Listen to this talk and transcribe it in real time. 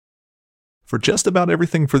for just about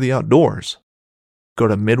everything for the outdoors. Go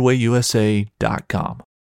to midwayusa.com.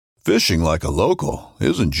 Fishing like a local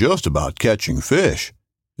isn't just about catching fish.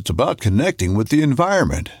 It's about connecting with the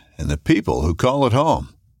environment and the people who call it home.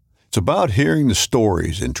 It's about hearing the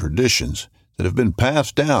stories and traditions that have been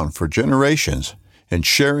passed down for generations and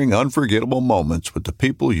sharing unforgettable moments with the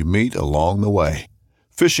people you meet along the way.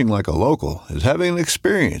 Fishing like a local is having an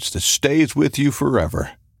experience that stays with you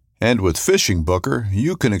forever. And with Fishing Booker,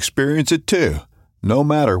 you can experience it too, no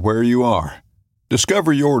matter where you are.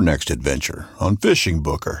 Discover your next adventure on Fishing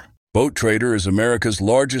Booker. Boat Trader is America's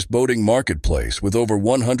largest boating marketplace with over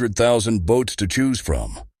 100,000 boats to choose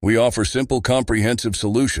from. We offer simple, comprehensive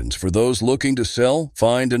solutions for those looking to sell,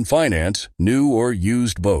 find, and finance new or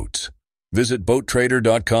used boats. Visit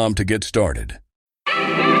BoatTrader.com to get started.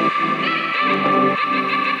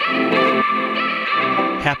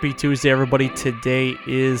 Happy Tuesday, everybody. Today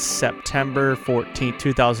is September 14th,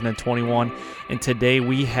 2021, and today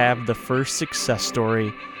we have the first success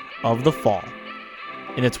story of the fall,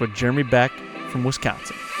 and it's with Jeremy Beck from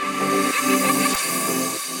Wisconsin.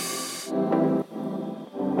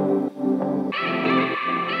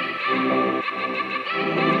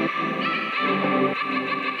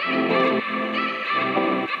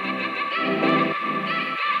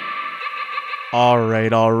 All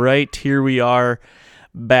right. Here we are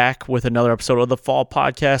back with another episode of the Fall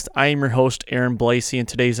Podcast. I am your host, Aaron Blasey, and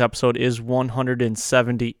today's episode is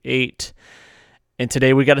 178. And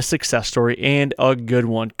today we got a success story and a good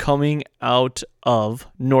one coming out of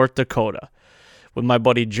North Dakota with my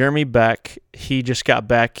buddy Jeremy Beck. He just got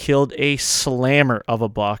back, killed a slammer of a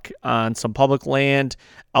buck on some public land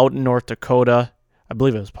out in North Dakota. I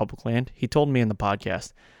believe it was public land. He told me in the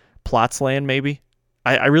podcast. Plots land, maybe?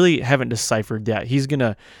 I really haven't deciphered that. He's going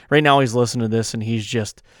to, right now he's listening to this and he's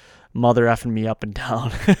just mother effing me up and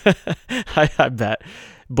down. I bet.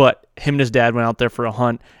 But him and his dad went out there for a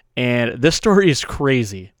hunt, and this story is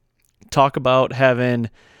crazy. Talk about having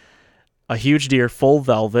a huge deer, full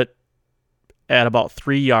velvet, at about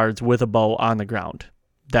 3 yards with a bow on the ground.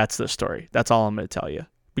 That's the story. That's all I'm going to tell you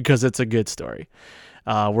because it's a good story.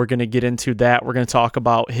 We're going to get into that. We're going to talk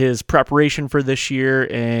about his preparation for this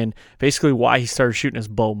year and basically why he started shooting his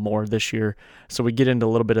bow more this year. So we get into a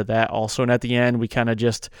little bit of that also. And at the end, we kind of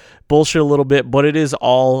just bullshit a little bit, but it is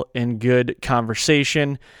all in good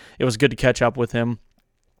conversation. It was good to catch up with him.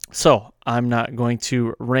 So I'm not going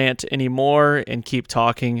to rant anymore and keep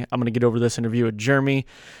talking. I'm going to get over this interview with Jeremy.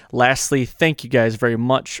 Lastly, thank you guys very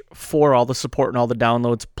much for all the support and all the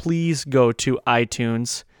downloads. Please go to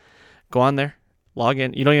iTunes. Go on there. Log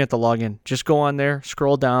in. You don't even have to log in. Just go on there,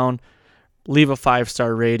 scroll down, leave a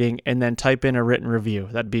 5-star rating, and then type in a written review.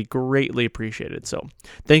 That'd be greatly appreciated. So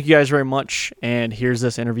thank you guys very much, and here's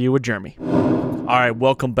this interview with Jeremy. All right,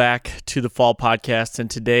 welcome back to the Fall Podcast,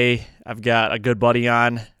 and today I've got a good buddy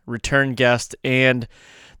on, return guest, and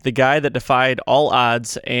the guy that defied all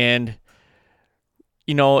odds and,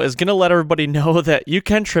 you know, is going to let everybody know that you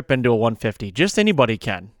can trip into a 150. Just anybody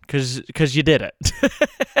can, because you did it.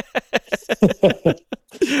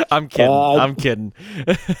 I'm kidding.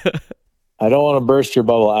 I don't want to burst your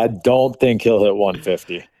bubble. I don't think he'll hit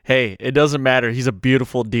 150. Hey, it doesn't matter. He's a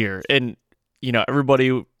beautiful deer. And, you know,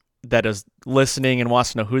 everybody that is listening and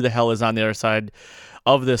wants to know who the hell is on the other side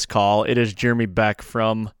of this call, it is Jeremy Beck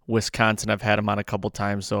from Wisconsin. I've had him on a couple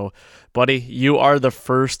times. So, buddy, you are the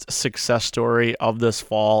first success story of this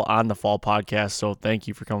fall on the Fall Podcast. So thank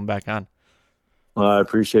you for coming back on. Well, I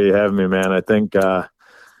appreciate you having me, man. I think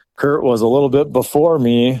Kurt was a little bit before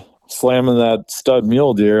me slamming that stud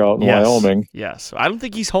mule deer out in Wyoming. Yes. I don't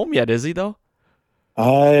think he's home yet, is he, though?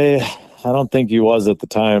 I don't think he was at the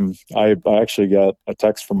time. I actually got a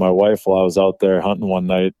text from my wife while I was out there hunting one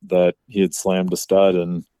night that he had slammed a stud,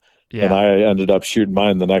 and I ended up shooting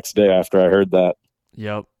mine the next day after I heard that.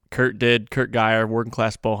 Yep. Kurt Geyer, working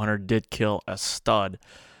class bow hunter, did kill a stud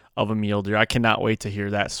of a mule deer. I cannot wait to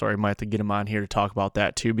hear that story. Might have to get him on here to talk about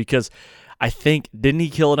that too, because I think, didn't he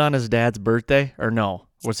kill it on his dad's birthday, or no?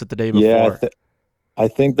 Was it the day before? Yeah, I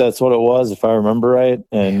think that's what it was, if I remember right.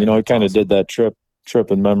 And, you know, he kind of did that trip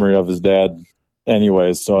in memory of his dad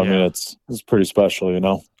anyways. So, I mean, it's pretty special, you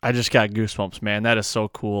know. I just got goosebumps, man. That is so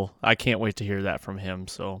cool. I can't wait to hear that from him.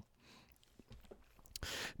 So,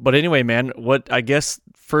 but anyway, man, what I guess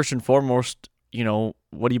first and foremost, you know,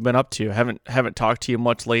 what have you been up to? Haven't talked to you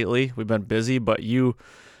much lately. We've been busy, but you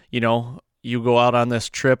go out on this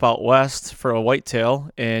trip out west for a whitetail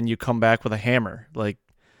and you come back with a hammer. Like,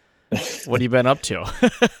 what have you been up to?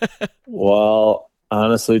 Well,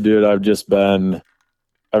 honestly, dude, I've just been,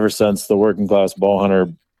 ever since the working class bow hunter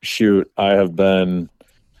shoot, I have been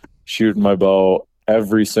shooting my bow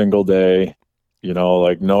every single day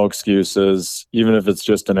like no excuses, even if it's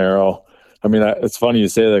just an arrow. I mean, it's funny you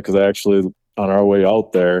say that because I actually, on our way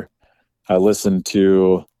out there, I listened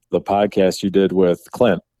to the podcast you did with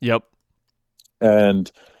Clint. Yep.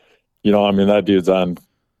 And, I mean, that dude's on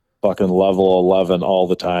fucking level 11 all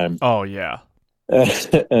the time. Oh, yeah.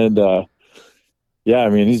 And, yeah, I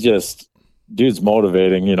mean, dude's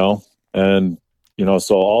motivating, and,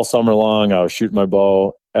 so all summer long, I was shooting my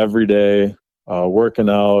bow every day, working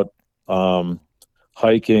out,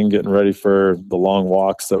 hiking, getting ready for the long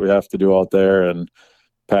walks that we have to do out there, and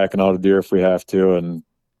packing out a deer if we have to. And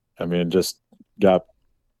I mean, just got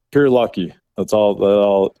pure lucky. That's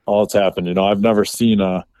all it's happened. I've never seen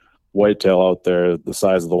a whitetail out there the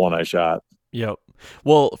size of the one I shot. Yep.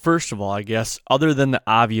 Well, first of all, I guess, other than the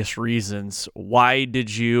obvious reasons, why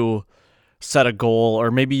did you set a goal, or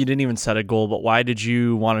maybe you didn't even set a goal, but why did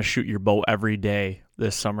you want to shoot your bow every day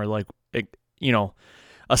this summer? Like,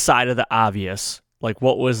 aside of the obvious, like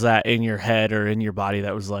what was that in your head or in your body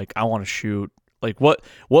that was like, I want to shoot? Like what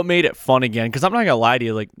made it fun again? Because I'm not gonna lie to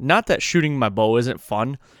you, like, not that shooting my bow isn't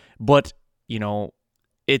fun, but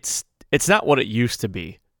it's not what it used to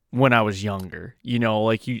be when I was younger.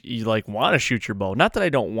 Like you like want to shoot your bow. Not that I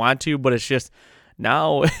don't want to, but it's just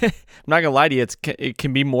now. I'm not gonna lie to you, it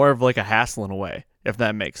can be more of like a hassle in a way, if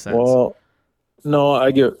that makes sense. Well, no,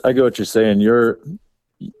 I get what you're saying.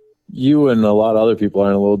 You and a lot of other people are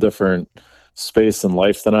in a little different space in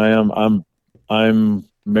life than I am. I'm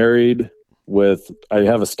married I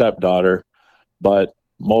have a stepdaughter, but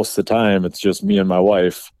most of the time it's just me and my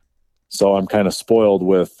wife. So I'm kind of spoiled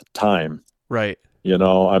with time. Right.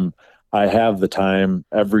 I have the time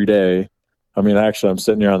every day. I mean, actually I'm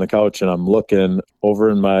sitting here on the couch and I'm looking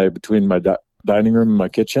over between my dining room and my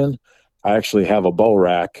kitchen. I actually have a bow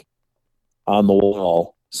rack on the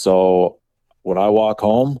wall. So when I walk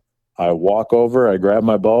home, I walk over, I grab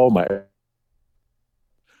my bow,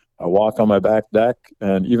 I walk on my back deck,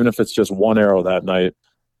 and even if it's just one arrow that night,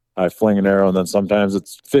 I fling an arrow, and then sometimes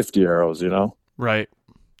it's 50 arrows, Right.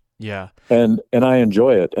 Yeah. And I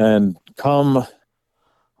enjoy it. And come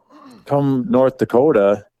North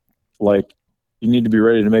Dakota, like, you need to be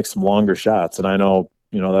ready to make some longer shots. And I know,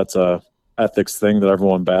 that's a ethics thing that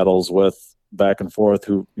everyone battles with back and forth,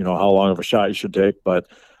 how long of a shot you should take. But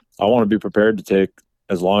I want to be prepared to take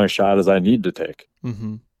as long a shot as I need to take.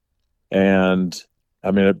 Mm-hmm. And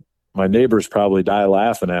I mean, my neighbors probably die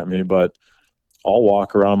laughing at me, but I'll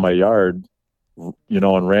walk around my yard,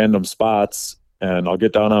 in random spots, and I'll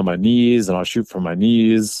get down on my knees and I'll shoot from my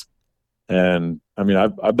knees. And I mean,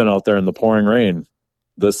 I've been out there in the pouring rain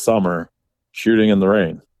this summer shooting in the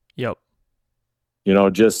rain. Yep.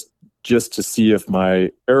 Just to see if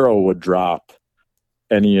my arrow would drop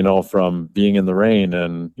any, from being in the rain.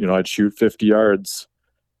 And, I'd shoot 50 yards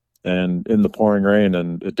and in the pouring rain,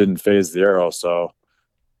 and it didn't phase the arrow. So,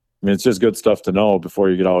 I mean, it's just good stuff to know before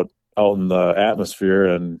you get out in the atmosphere,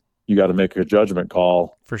 and you got to make a judgment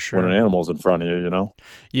call for sure when an animal's in front of you,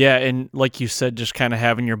 Yeah, and like you said, just kind of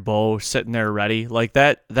having your bow sitting there ready, like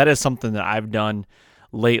that is something that I've done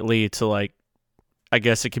lately to, like, I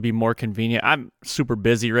guess it could be more convenient. I'm super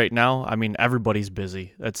busy right now. I mean, everybody's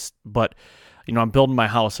busy. But I'm building my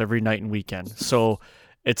house every night and weekend. So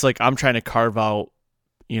it's like I'm trying to carve out,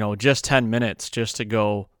 just 10 minutes just to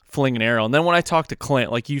go fling an arrow. And then when I talk to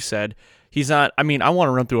Clint, like you said, he's not, I mean, I want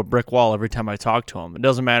to run through a brick wall every time I talk to him. It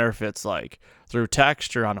doesn't matter if it's like through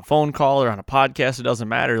text or on a phone call or on a podcast. It doesn't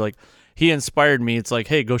matter. Like, he inspired me. It's like,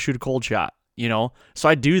 hey, go shoot a cold shot, So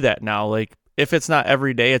I do that now. Like, if it's not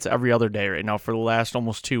every day, it's every other day right now. For the last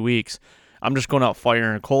almost 2 weeks, I'm just going out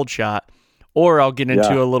firing a cold shot, or I'll get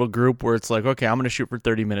into a little group where it's like, okay, I'm going to shoot for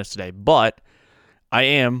 30 minutes today. But I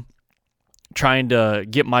am trying to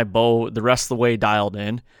get my bow the rest of the way dialed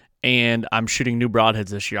in, and I'm shooting new broadheads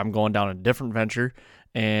this year. I'm going down a different venture,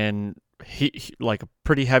 and he like a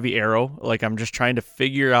pretty heavy arrow. Like, I'm just trying to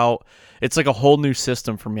figure out, it's like a whole new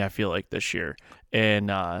system for me, I feel like, this year.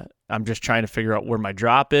 And I'm just trying to figure out where my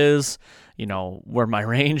drop is, where my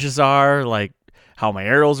ranges are, like how my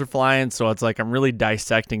arrows are flying. So it's like I'm really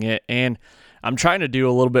dissecting it, and I'm trying to do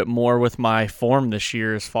a little bit more with my form this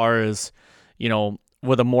year as far as,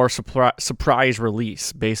 with a more surprise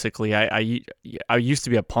release. Basically, I used to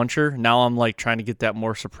be a puncher. Now I'm like trying to get that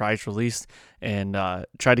more surprise release and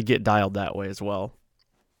try to get dialed that way as well.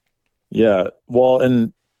 Yeah. Well,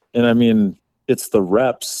 and I mean, it's the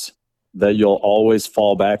reps that you'll always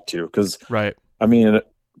fall back to. Cause right. I mean,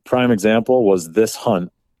 prime example was this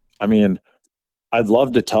hunt. I mean, I'd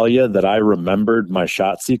love to tell you that I remembered my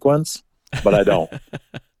shot sequence, but I don't.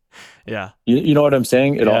 Yeah. You know what I'm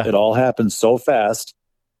saying? It all happened so fast.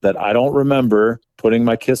 that I don't remember putting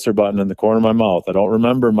my kisser button in the corner of my mouth. I don't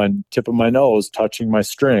remember my tip of my nose touching my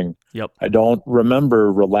string. Yep. I don't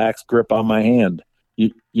remember relaxed grip on my hand.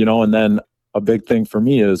 And then a big thing for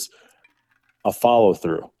me is a follow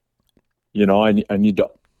through. I need to,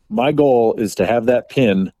 my goal is to have that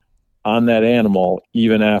pin on that animal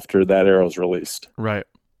even after that arrow's released. Right.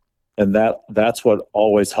 And that's what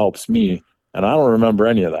always helps me. And I don't remember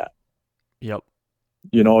any of that. Yep.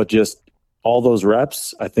 It just, all those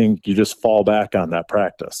reps, I think you just fall back on that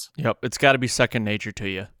practice. Yep. It's got to be second nature to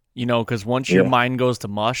you, because once your mind goes to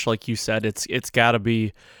mush, like you said, it's got to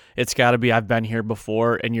be, I've been here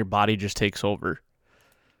before, and your body just takes over.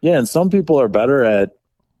 Yeah. And some people are better at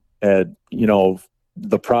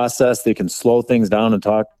the process. They can slow things down and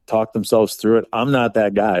talk themselves through it. I'm not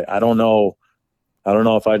that guy. I don't know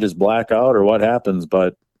if I just black out or what happens,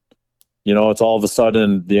 but it's all of a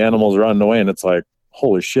sudden the animal's running away and it's like,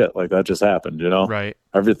 holy shit, like that just happened, Right.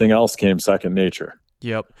 Everything else came second nature.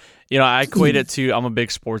 Yep. I equate it to, I'm a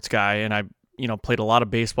big sports guy, and I, played a lot of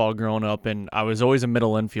baseball growing up, and I was always a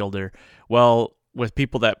middle infielder. Well, with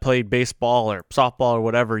people that played baseball or softball or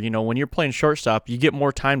whatever, when you're playing shortstop, you get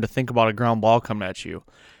more time to think about a ground ball coming at you.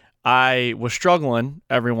 I was struggling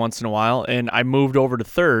every once in a while, and I moved over to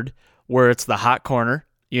third, where it's the hot corner,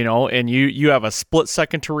 and you have a split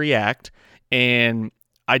second to react, and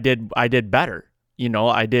I did better.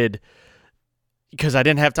 I did, because I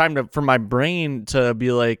didn't have time for my brain to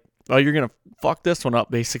be like, oh, you're going to fuck this one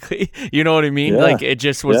up, basically. You know what I mean? Yeah. Like, it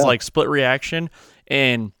just was like split reaction.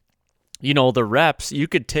 And, the reps, you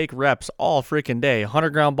could take reps all freaking day,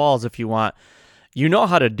 100 ground balls if you want. You know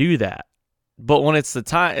how to do that. But when it's the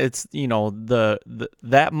time, it's,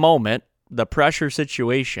 that moment, the pressure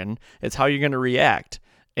situation, it's how you're going to react.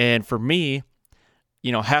 And for me,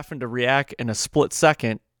 having to react in a split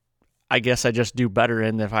second, I guess I just do better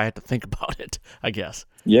in if I had to think about it, I guess.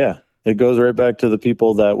 Yeah. It goes right back to the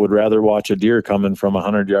people that would rather watch a deer coming from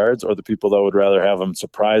 100 yards or the people that would rather have them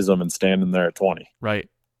surprise them and standing there at 20. Right.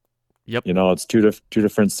 Yep. It's two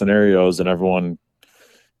different scenarios, and everyone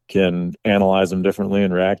can analyze them differently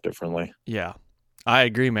and react differently. Yeah. I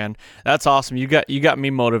agree, man. That's awesome. You got me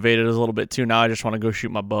motivated a little bit too. Now I just want to go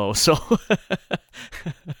shoot my bow. So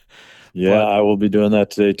yeah, I will be doing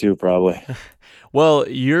that today too, probably. Well,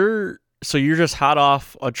 you're just hot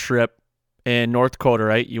off a trip in North Dakota,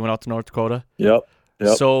 right? You went out to North Dakota? Yep.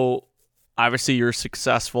 So obviously you're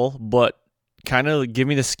successful, but kind of give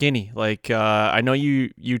me the skinny. Like, I know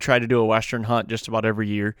you try to do a Western hunt just about every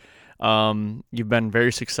year. You've been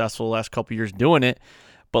very successful the last couple of years doing it,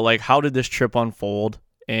 but like, how did this trip unfold?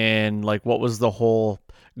 And like, what was the whole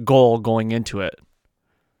goal going into it?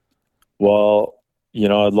 Well,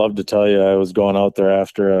 I'd love to tell you I was going out there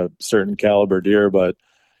after a certain caliber deer, but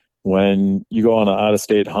when you go on an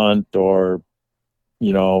out-of-state hunt or,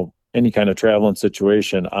 any kind of traveling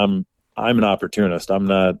situation, I'm an opportunist. I'm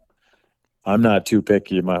not too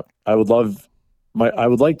picky. I would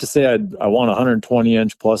like to say I want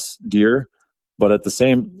 120-inch plus deer, but at the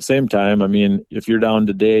same time, I mean, if you're down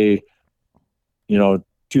to day,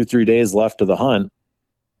 2-3 days left of the hunt,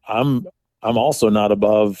 I'm also not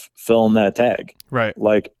above filling that tag. Right.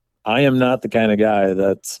 Like, I am not the kind of guy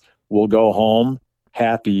that will go home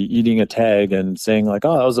happy eating a tag and saying like,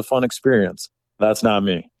 oh, that was a fun experience. That's not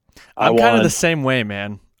me. I'm kind of the same way,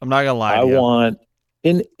 man. I'm not gonna lie. I want,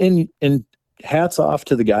 in hats off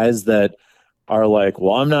to the guys that are like,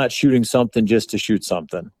 well, I'm not shooting something just to shoot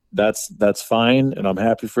something. That's fine, and I'm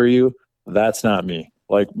happy for you. That's not me.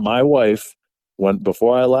 Like, my wife,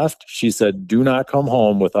 before I left, she said, do not come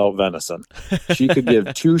home without venison. She could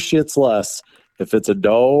give two shits less if it's a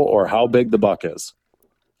doe or how big the buck is.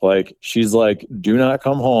 Like, she's like, do not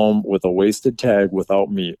come home with a wasted tag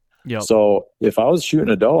without meat. Yep. So if I was shooting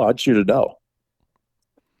a doe, I'd shoot a doe.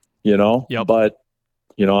 Yep. But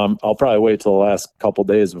I'll probably wait till the last couple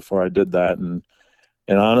days before I did that. And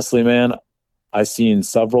honestly, man, I seen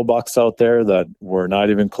several bucks out there that were not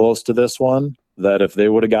even close to this one, that if they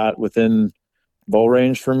would have got within bow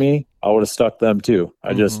range for me, I would have stuck them too.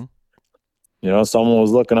 I just, someone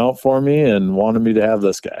was looking out for me and wanted me to have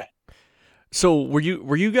this guy. So were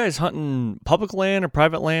you guys hunting public land or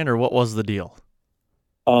private land, or what was the deal?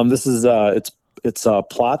 This is it's a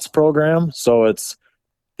plots program, so it's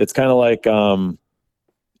kind of like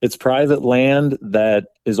it's private land that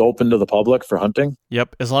is open to the public for hunting.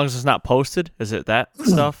 Yep, as long as it's not posted. Is it that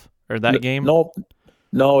stuff or that game?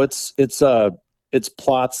 No, it's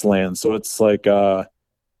plots land, so it's like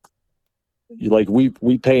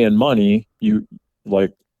we pay in money. You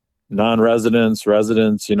like non-residents,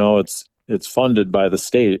 residents. It's funded by the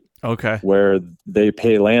state. Okay. Where they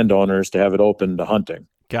pay landowners to have it open to hunting.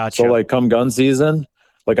 Gotcha. So like come gun season,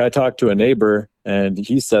 like I talked to a neighbor and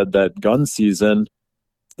he said that gun season,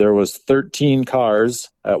 there was 13 cars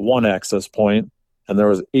at one access point and there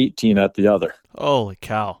was 18 at the other. Holy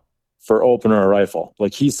cow. For opener a rifle.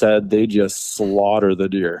 Like he said, they just slaughter the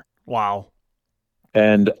deer. Wow.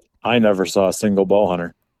 And I never saw a single bow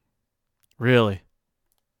hunter. Really?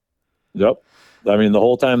 Yep. I mean, the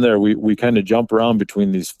whole time there, we kind of jump around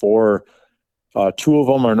between these four. Two of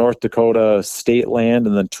them are North Dakota state land,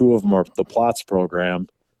 and then two of them are the plots program.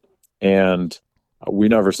 And we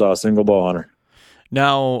never saw a single bow hunter.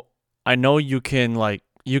 Now, I know you can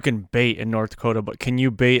bait in North Dakota, but can you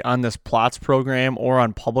bait on this plots program or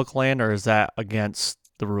on public land, or is that against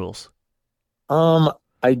the rules?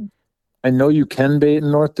 I know you can bait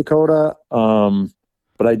in North Dakota,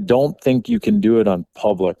 but I don't think you can do it on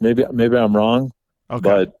public. Maybe I'm wrong.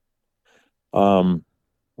 Okay. But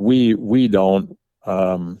we don't.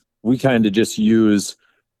 We kind of just use.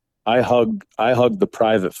 I hug the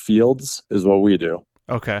private fields is what we do.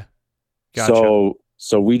 Okay. Gotcha.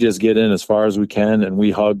 So we just get in as far as we can and we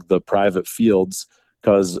hug the private fields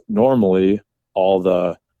because normally all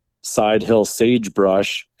the side hill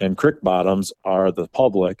sagebrush and creek bottoms are the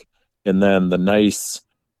public, and then the nice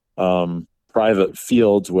private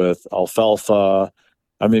fields with alfalfa.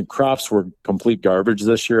 I mean, crops were complete garbage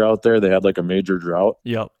this year out there. They had like a major drought.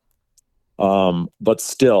 Yep. But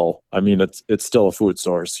still, I mean, it's still a food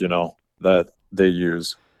source, that they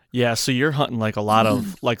use. Yeah, so you're hunting like a lot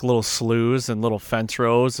of like little sloughs and little fence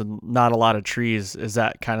rows and not a lot of trees. Is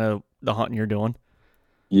that kind of the hunting you're doing?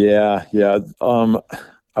 Yeah.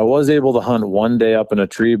 I was able to hunt one day up in a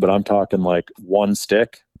tree, but I'm talking like one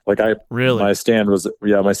stick. Like my stand was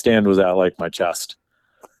at like my chest.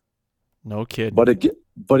 No kidding.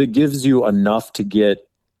 But it gives you enough to get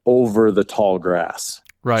over the tall grass.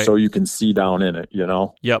 Right. So you can see down in it,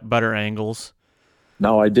 Yep, better angles.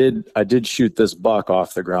 Now I did shoot this buck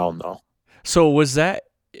off the ground though. So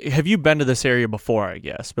have you been to this area before, I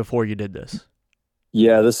guess, before you did this?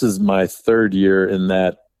 Yeah, this is my third year in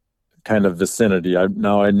that kind of vicinity. I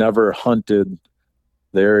never hunted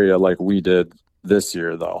the area like we did this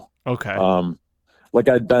year though. Okay. Like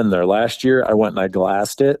I'd been there last year. I went and I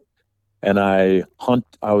glassed it and I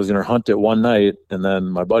was going to hunt it one night. And then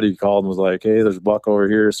my buddy called and was like, "Hey, there's a buck over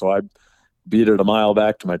here." So I beat it a mile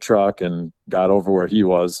back to my truck and got over where he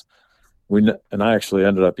was. And I actually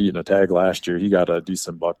ended up eating a tag last year. He got a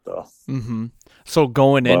decent buck though. Mm-hmm. So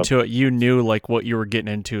going into it, you knew like what you were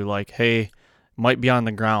getting into, like, hey, might be on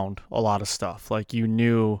the ground, a lot of stuff. Like you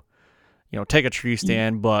knew, take a tree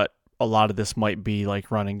stand, but a lot of this might be like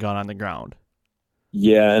running gun on the ground.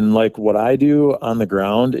 Yeah. And like what I do on the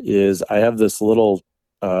ground is I have this little,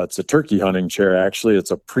 it's a turkey hunting chair. Actually, it's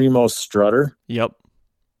a Primo Strutter. Yep.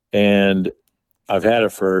 And I've had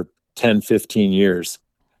it for 10, 15 years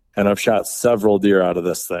and I've shot several deer out of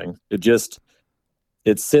this thing.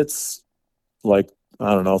 It sits like,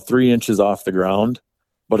 I don't know, 3 inches off the ground,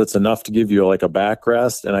 but it's enough to give you like a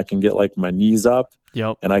backrest and I can get like my knees up.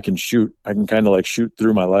 Yep. And I can kind of like shoot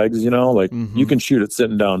through my legs, like you can shoot it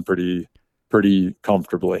sitting down pretty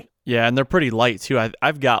comfortably. Yeah. And they're pretty light too.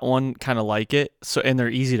 I've got one kind of like it. So, and they're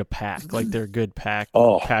easy to pack. Like they're good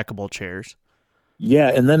packable chairs. Yeah,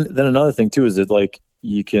 and then another thing too is that like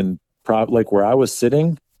you can like where I was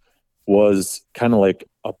sitting was kind of like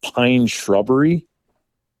a pine shrubbery.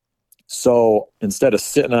 So instead of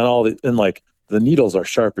sitting on and like the needles are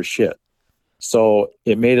sharp as shit. So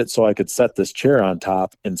it made it so I could set this chair on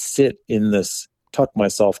top and sit in this, tuck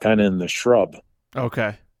myself kind of in the shrub.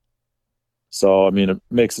 Okay. So, I mean, it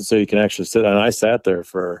makes it so you can actually sit. And I sat there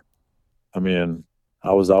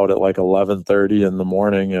I was out at like 11:30 in the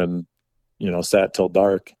morning and sat till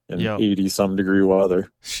dark in 80 some degree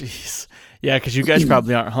weather. Jeez. Yeah. Cause you guys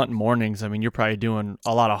probably aren't hunting mornings. I mean, you're probably doing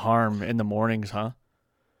a lot of harm in the mornings, huh?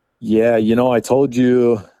 Yeah. I told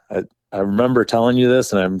you, I remember telling you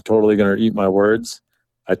this and I'm totally going to eat my words.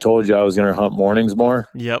 I told you I was going to hunt mornings more.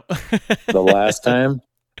 Yep. The last time.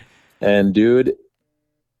 And dude,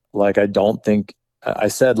 like, I don't think I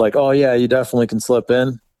said like, "Oh yeah, you definitely can slip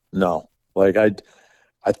in." No, like I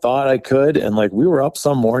thought I could. And like, we were up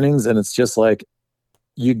some mornings and it's just like,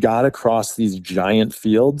 you got to cross these giant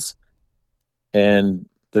fields and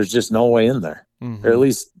there's just no way in there, or at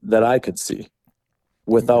least that I could see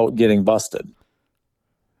without getting busted.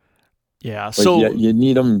 Yeah. Like, so you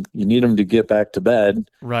need them to get back to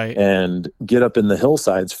bed, right, and get up in the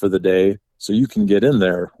hillsides for the day so you can get in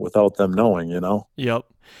there without them knowing, Yep.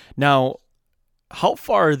 Now, how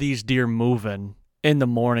far are these deer moving in the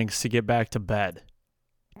mornings to get back to bed?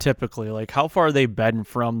 Typically, like how far are they bedding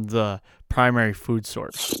from the primary food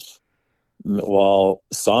source? Well,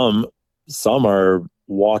 some are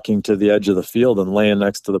walking to the edge of the field and laying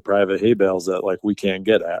next to the private hay bales that like we can't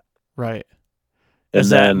get at. Right. And is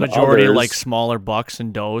that then majority others, like smaller bucks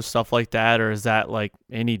and does, stuff like that, or is that like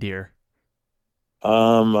any deer?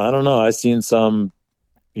 I don't know. I seen some,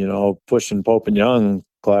 Push and Pope and Young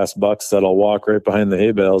class bucks that'll walk right behind the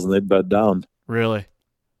hay bales and they bed down. Really?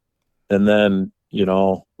 And then,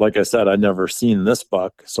 like I said, I'd never seen this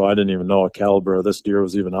buck, so I didn't even know a caliber of this deer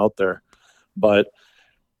was even out there. But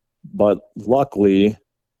luckily,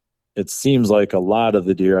 it seems like a lot of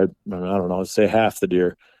the deer, I don't know, say half the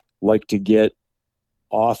deer, like to get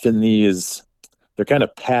off in these, they're kind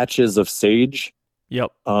of patches of sage,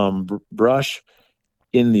 yep, brush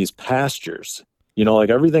in these pastures.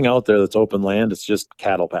 Like everything out there that's open land, it's just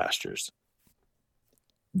cattle pastures.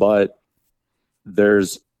 But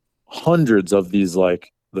there's hundreds of these,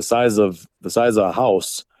 like the size of a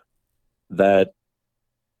house, that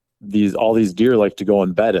all these deer like to go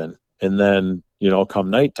and bed in. And then,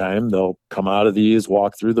 come nighttime, they'll come out of these,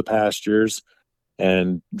 walk through the pastures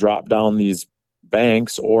and drop down these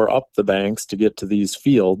banks or up the banks to get to these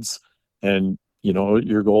fields. And,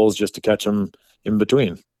 your goal is just to catch them in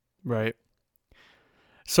between. Right.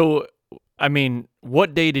 So, I mean,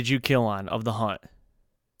 what day did you kill on of the hunt?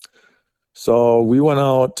 So we went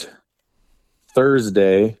out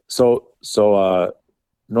Thursday. So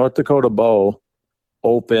North Dakota Bow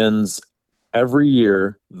opens every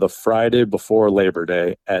year the Friday before Labor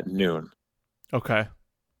Day at noon. Okay.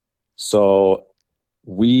 So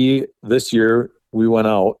this year we went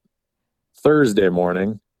out Thursday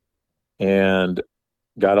morning and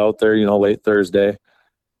got out there, late Thursday.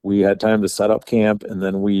 We had time to set up camp, and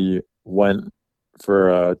then we went for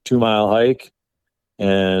a 2-mile hike,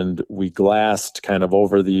 and we glassed kind of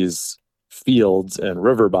over these fields and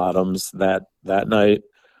river bottoms that night.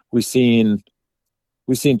 We seen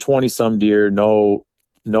 20 some deer, no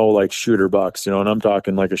like shooter bucks, and I'm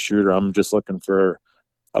talking like a shooter. I'm just looking for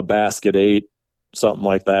a basket 8, something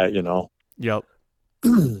like that, Yep.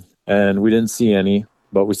 And we didn't see any,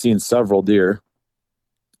 but we seen several deer.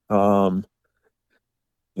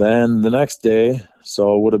 Then the next day,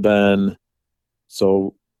 so it would have been,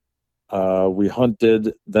 we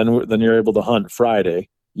hunted, then you're able to hunt Friday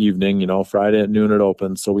evening, Friday at noon it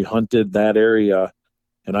opened. So we hunted that area,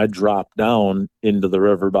 and I dropped down into the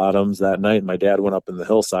river bottoms that night. My dad went up in the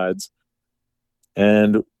hillsides,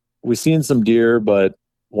 and we seen some deer, but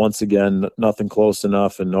once again, nothing close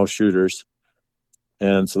enough and no shooters.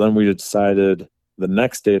 And so then we decided the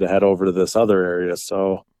next day to head over to this other area.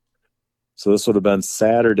 So this would have been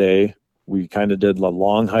Saturday. We kind of did a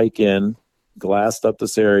long hike in, glassed up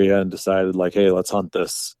this area, and decided like, hey, let's hunt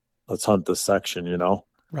this section,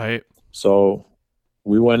 Right. So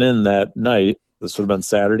we went in that night. This would have been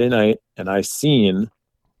Saturday night, and I seen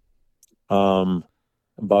about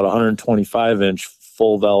 125-inch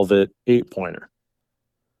full velvet 8-pointer.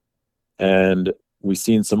 And we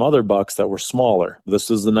seen some other bucks that were smaller. This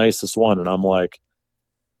was the nicest one, and I'm like,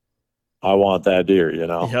 I want that deer,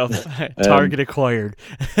 Yep. Target acquired.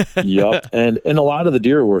 Yep. And a lot of the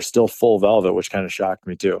deer were still full velvet, which kind of shocked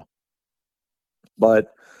me too.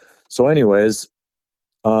 But so anyways,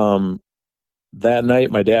 that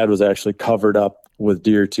night my dad was actually covered up with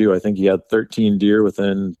deer too. I think he had 13 deer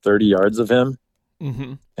within 30 yards of him.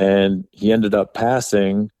 Mm-hmm. And he ended up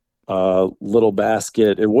passing a little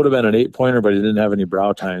basket. It would have been an 8-pointer, but he didn't have any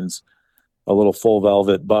brow tines, a little full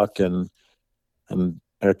velvet buck. And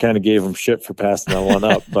I kind of gave him shit for passing that one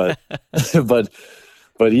up, but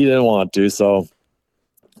he didn't want to. So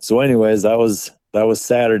anyways, that was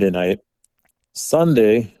Saturday night.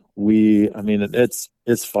 Sunday, it's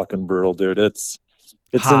fucking brutal, dude. It's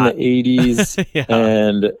hot. In the 80s. Yeah.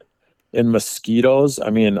 And in mosquitoes,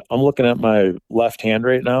 I'm looking at my left hand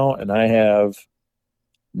right now, and I have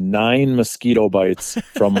 9 mosquito bites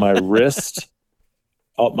from my wrist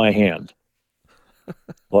up my hand.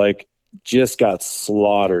 Like, just got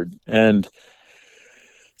slaughtered. And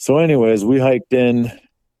so anyways, we hiked in.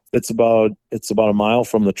 It's about a mile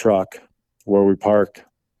from the truck where we park.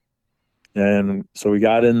 And so we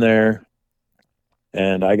got in there,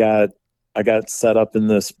 and I got set up in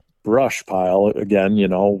this brush pile again,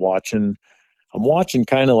 I'm watching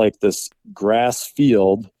kind of like this grass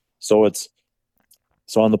field. So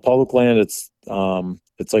on the public land, it's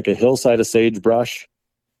like a hillside of sagebrush.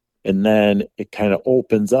 And then it kind of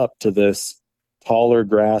opens up to this taller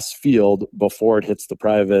grass field before it hits the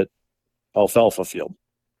private alfalfa field.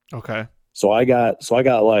 Okay. So I got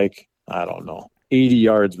like, I don't know, 80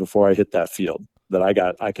 yards before I hit that field that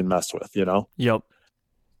I can mess with, Yep.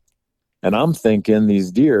 And I'm thinking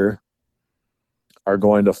these deer are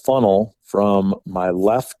going to funnel from my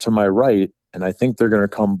left to my right and I think they're going to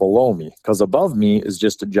come below me because above me is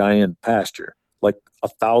just a giant pasture, like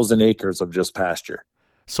 1,000 acres of just pasture.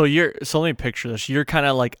 So let me picture this. You're kind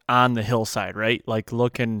of like on the hillside, right? Like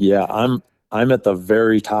looking. Yeah, I'm at the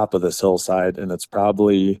very top of this hillside, and it's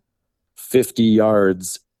probably 50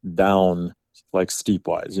 yards down, like steep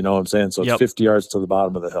wise. You know what I'm saying? So it's 50 yards to the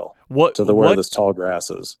bottom of the hill, where this tall grass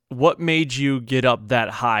is. What made you get up that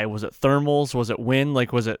high? Was it thermals? Was it wind?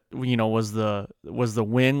 Like, was it, was the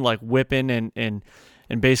wind like whipping and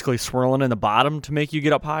basically swirling in the bottom to make you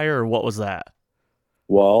get up higher, or what was that?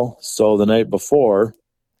 Well, so the night before,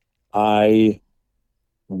 I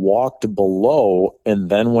walked below and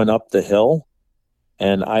then went up the hill,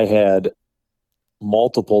 and I had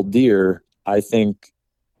multiple deer. I think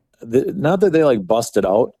not that they like busted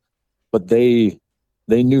out, but they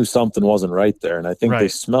knew something wasn't right there, and I think they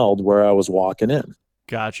smelled where I was walking in.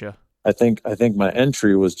 Gotcha. I think my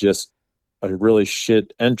entry was just a really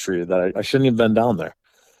shit entry that I shouldn't have been down there.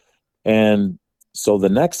 And so the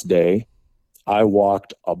next day I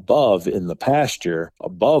walked above in the pasture,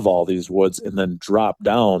 above all these woods, and then dropped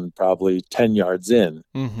down probably 10 yards in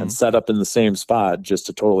and set up in the same spot, just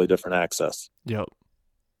a totally different access. Yep.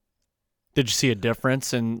 Did you see a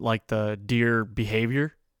difference in like the deer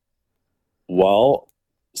behavior? Well,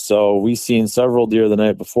 so we seen several deer the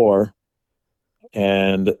night before,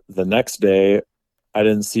 and the next day I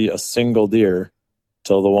didn't see a single deer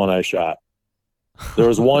till the one I shot. There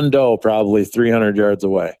was one doe probably 300 yards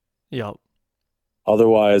away. Yep.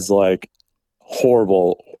 Otherwise, like,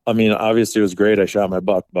 horrible. I mean, obviously it was great. I shot my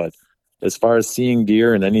buck, but as far as seeing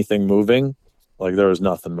deer and anything moving, like, there was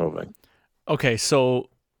nothing moving. Okay, so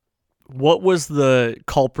what was the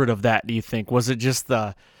culprit of that, do you think? Was it just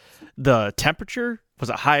the temperature?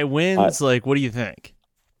 Was it high winds? Like, what do you think?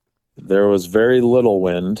 There was very little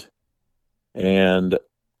wind, and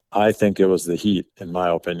I think it was the heat, in my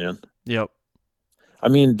opinion. Yep. I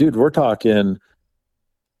mean, dude, we're talking,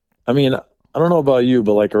 I mean, I don't know about you,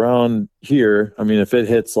 but like around here, I mean, if it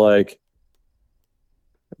hits like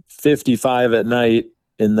 55 at night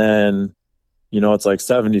and then, it's like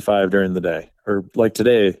 75 during the day, or like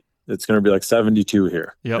today, it's going to be like 72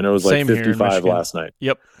 here. Yep. And it was like 55 last night.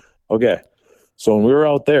 Yep. Okay. So when we were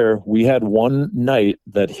out there, we had one night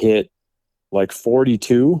that hit like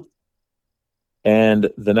 42, and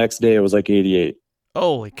the next day it was like 88.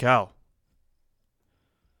 Holy cow.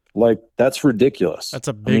 Like, that's ridiculous. That's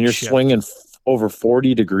a big I mean, you're shift. swinging over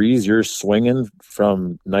 40 degrees. You're swinging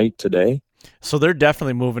from night to day. So they're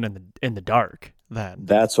definitely moving in the dark then.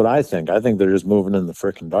 That's what I think. I think they're just moving in the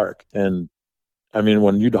freaking dark. And I mean,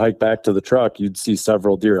 when you'd hike back to the truck, you'd see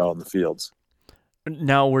several deer out in the fields.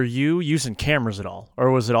 Now, were you using cameras at all?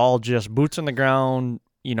 Or was it all just boots on the ground,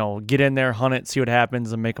 get in there, hunt it, see what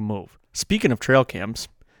happens, and make a move? Speaking of trail cams,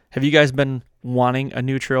 have you guys been wanting a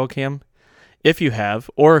new trail cam? If you have,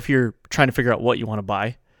 or if you're trying to figure out what you want to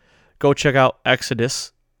buy, go check out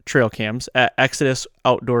Exodus trail cams at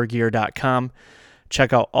exodusoutdoorgear.com.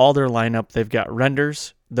 Check out all their lineup. They've got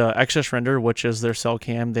renders, the Exodus render, which is their cell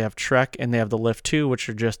cam. They have Trek, and they have the Lift 2, which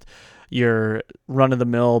are just your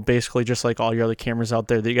run-of-the-mill, basically just like all your other cameras out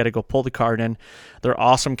there that you got to go pull the card in. They're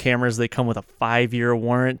awesome cameras. They come with a 5-year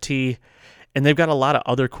warranty, and they've got a lot of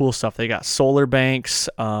other cool stuff. They got solar banks.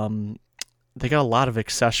 They got a lot of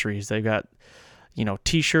accessories. They got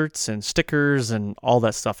T-shirts and stickers and all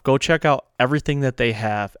that stuff. Go check out everything that they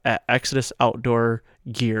have at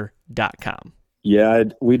exodusoutdoorgear.com. Yeah,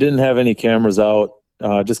 we didn't have any cameras out,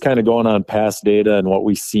 just kind of going on past data and what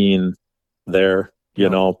we've seen there,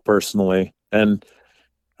 personally. And,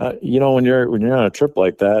 when you're on a trip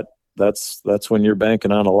like that, that's when you're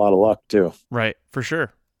banking on a lot of luck too. Right, for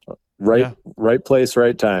sure. Right place,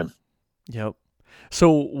 right time. Yep.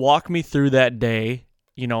 So walk me through that day.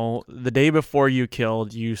 The day before you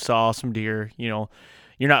killed, you saw some deer. You're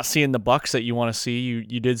not seeing the bucks that you want to see.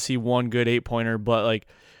 You did see one good 8-pointer, but like,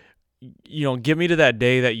 give me to that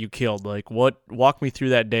day that you killed. Like, walk me through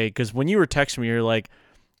that day. Because when you were texting me, you're like,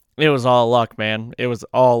 it was all luck, man. It was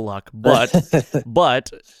all luck.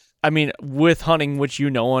 But I mean, with hunting, which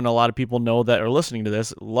and a lot of people know that are listening to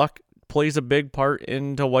this, luck plays a big part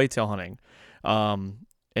into whitetail hunting. In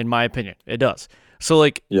my opinion, it does. So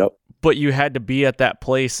like, yep. But you had to be at that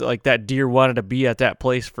place, like that deer wanted to be at that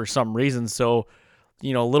place for some reason. So, a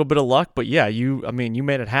little bit of luck, but yeah, you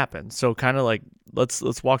made it happen. So kind of like, let's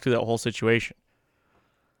walk through that whole situation.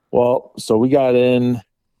 Well, so we got in,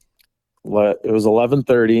 it was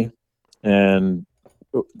 11:30, and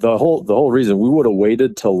the whole reason we would have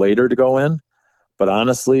waited till later to go in, but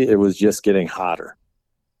honestly, it was just getting hotter.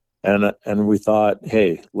 And we thought,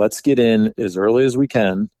 hey, let's get in as early as we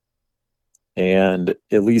can, and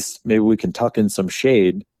at least maybe we can tuck in some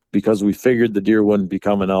shade because we figured the deer wouldn't be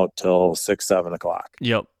coming out till 6, 7 o'clock.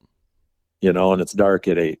 Yep. And it's dark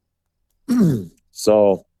at 8.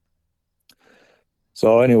 So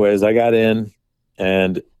anyways, I got in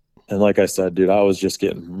and like I said, dude, I was just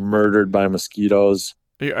getting murdered by mosquitoes.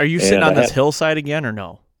 Are you sitting on this hillside again or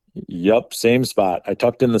no? Yep, same spot. I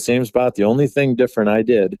tucked in the same spot. The only thing different I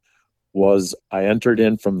did was I entered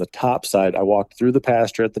in from the top side. I walked through the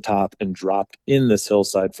pasture at the top and dropped in this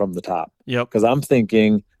hillside from the top. Yep. Because I'm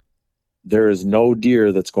thinking there is no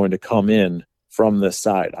deer that's going to come in from this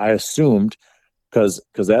side. I assumed, because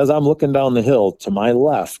as I'm looking down the hill to my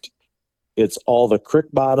left, it's all the creek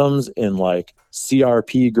bottoms and like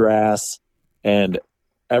CRP grass and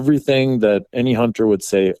everything that any hunter would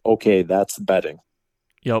say, okay, that's bedding.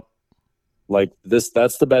 Yep. Like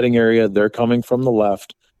that's the bedding area. They're coming from the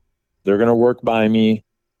left. They're going to work by me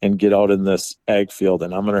and get out in this ag field.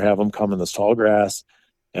 And I'm going to have them come in this tall grass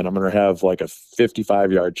and I'm going to have like a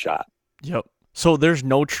 55-yard shot. Yep. So there's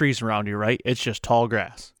no trees around you, right? It's just tall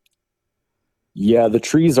grass. Yeah. The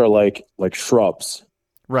trees are like shrubs.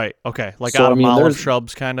 Right. Okay. Like autumn olive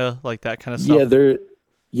shrubs, kind of like that kind of stuff.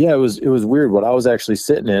 Yeah, it was weird. What I was actually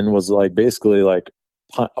sitting in was like basically like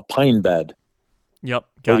a pine bed. Yep.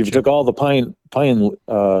 Gotcha. Like if you took all the pine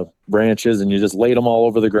branches and you just laid them all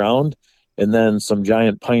over the ground, and then some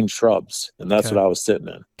giant pine shrubs, and that's what I was sitting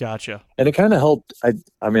in. Gotcha. And it kind of helped.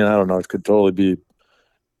 I mean, I don't know. It could totally be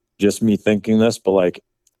just me thinking this, but like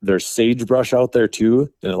there's sagebrush out there too,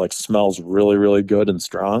 and it like smells really, really good and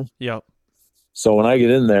strong. Yep. So when I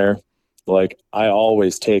get in there, like I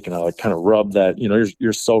always take and I like kind of rub that.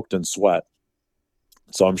 You're soaked in sweat,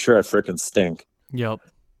 so I'm sure I freaking stink. Yep.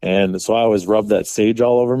 And so I always rub that sage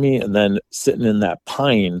all over me, and then sitting in that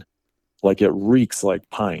pine, like it reeks like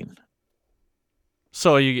pine.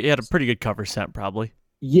 So you had a pretty good cover scent, probably.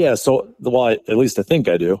 Yeah. So, at least I think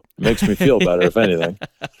I do. It makes me feel better, if anything.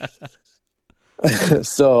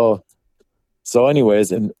 So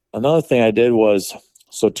anyways, and another thing I did was,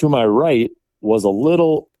 so to my right was a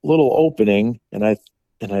little opening, and I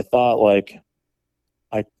thought like,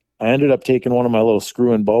 I ended up taking one of my little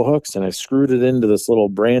screw-in bow hooks and I screwed it into this little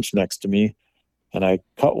branch next to me, and I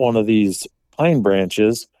cut one of these pine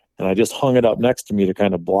branches and I just hung it up next to me to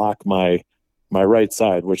kind of block my right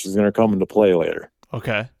side, which is going to come into play later.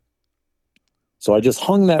 Okay. So I just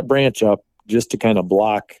hung that branch up just to kind of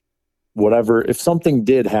block whatever, if something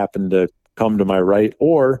did happen to come to my right,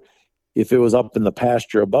 or if it was up in the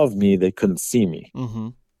pasture above me, they couldn't see me. Mm-hmm.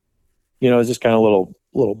 It's just kind of a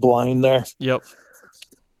little blind there. Yep.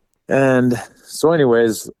 And so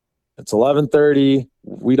anyways, it's 11:30.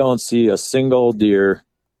 We don't see a single deer.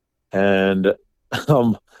 And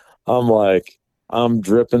I'm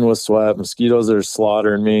dripping with sweat. Mosquitoes are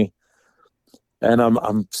slaughtering me. And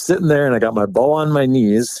I'm sitting there and I got my bow on my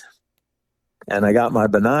knees and I got my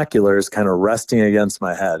binoculars kind of resting against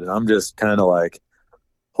my head. And I'm just kind of like,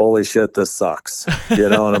 holy shit, this sucks.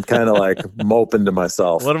 And I'm kind of like moping to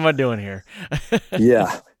myself. What am I doing here?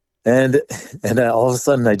 Yeah. And all of a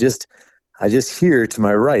sudden I just hear to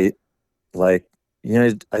my right, like,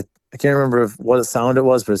 I can't remember what sound it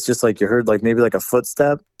was, but it's just like you heard like maybe like a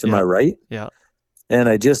footstep to my right. Yeah. And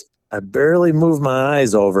I barely move my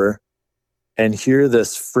eyes over and hear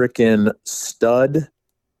this freaking stud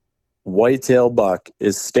whitetail buck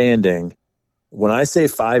is standing. When I say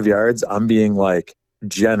 5 yards, I'm being like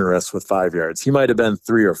generous with 5 yards. He might have been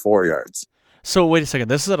 3 or 4 yards. So wait a second.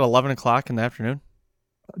 This is at 11 o'clock in the afternoon?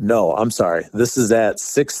 No, I'm sorry. This is at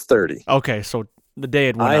 6:30. Okay, so the day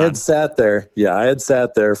had went I had sat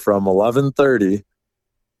there from 11:30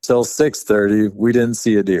 till 6:30. We didn't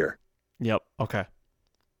see a deer. Yep. Okay.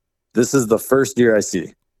 This is the first deer I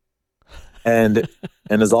see. And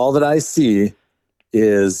as all that I see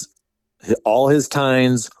is all his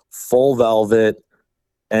tines, full velvet.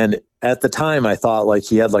 And at the time I thought like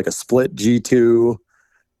he had like a split G2,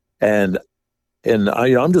 and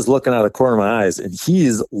I'm just looking out of the corner of my eyes, and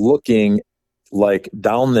he's looking like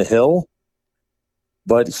down the hill,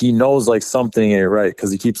 but he knows like something ain't right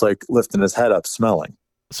because he keeps like lifting his head up, smelling.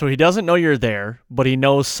 So he doesn't know you're there, but he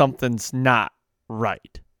knows something's not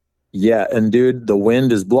right. Yeah, and dude, the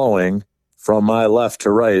wind is blowing from my left to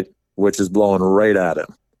right, which is blowing right at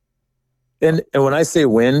him. And when I say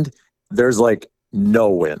wind, there's like no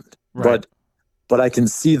wind, right. But I can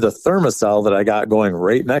see the thermocell that I got going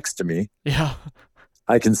right next to me. Yeah.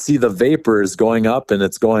 I can see the vapors going up, and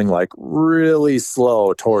it's going like really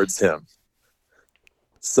slow towards him.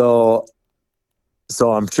 So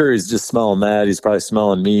I'm sure he's just smelling that. He's probably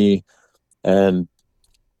smelling me, and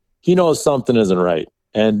he knows something isn't right.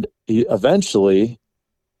 And he eventually,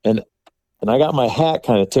 and and I got my hat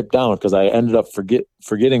kind of tipped down because I ended up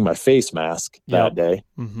forgetting my face mask that day.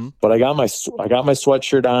 Mm-hmm. But I got my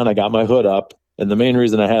sweatshirt on, I got my hood up, and the main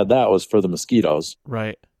reason I had that was for the mosquitoes.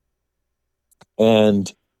 Right.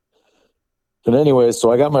 And anyways,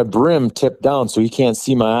 so I got my brim tipped down so he can't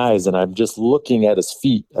see my eyes, and I'm just looking at his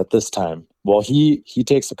feet at this time. Well, he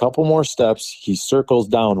takes a couple more steps, he circles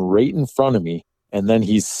down right in front of me, and then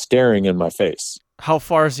he's staring in my face. How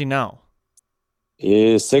far is he now?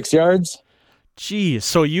 Is 6 yards? Geez,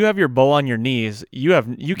 so you have your bow on your knees. You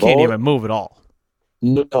can't even move at all.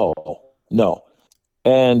 No.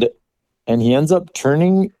 And he ends up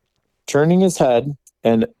turning his head,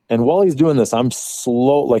 and while he's doing this, I'm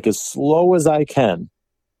slow, like as slow as I can.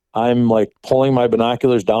 I'm like pulling my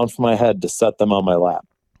binoculars down from my head to set them on my lap.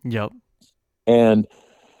 Yep. And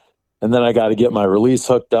then I got to get my release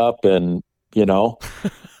hooked up, and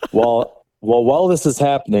while this is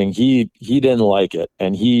happening, he didn't like it,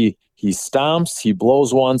 and he stomps, he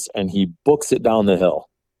blows once, and he books it down the hill.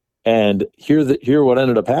 And here what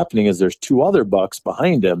ended up happening is there's two other bucks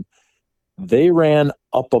behind him. They ran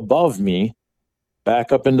up above me,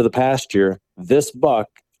 back up into the pasture. This buck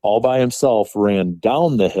all by himself ran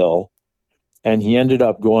down the hill, and he ended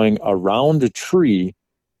up going around a tree,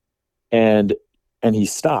 and he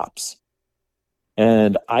stops.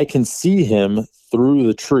 And I can see him through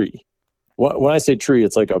the tree. When I say tree,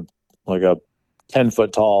 it's like a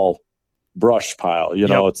 10-foot tall brush pile.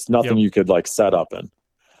 It's nothing you could like set up in.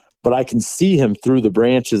 But I can see him through the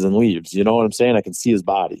branches and leaves. You know what I'm saying? I can see his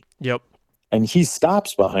body. Yep. And he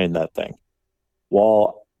stops behind that thing.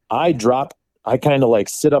 While I kind of like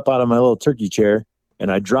sit up out of my little turkey chair,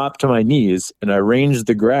 and I drop to my knees, and I range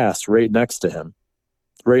the grass right next to him,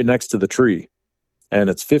 right next to the tree. And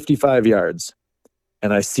it's 55 yards.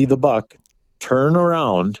 And I see the buck turn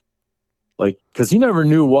around, like, because he never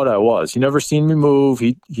knew what I was. He never seen me move.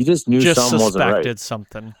 He just knew something wasn't right. Suspected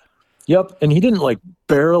something. Yep. And he didn't like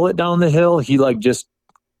barrel it down the hill. He like just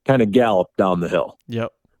kind of galloped down the hill.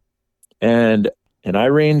 Yep. And I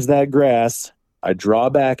range that grass. I draw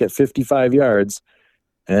back at 55 yards,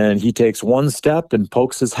 and he takes one step and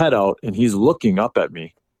pokes his head out, and he's looking up at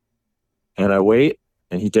me. And I wait,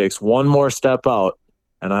 and he takes one more step out,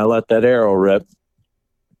 and I let that arrow rip.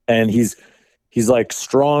 And he's like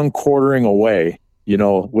strong quartering away,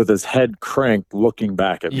 with his head cranked looking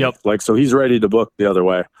back at me. Yep. Like, so he's ready to book the other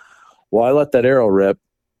way. Well, I let that arrow rip,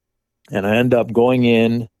 and I end up going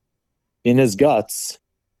in his guts,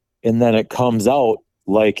 and then it comes out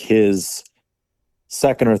like his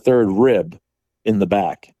second or third rib in the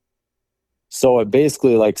back. So it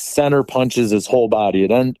basically like center punches his whole body.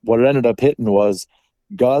 What it ended up hitting was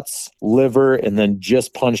guts, liver, and then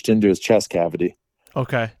just punched into his chest cavity.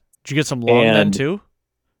 Okay. Did you get some lung then too?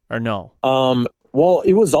 Or no? Well,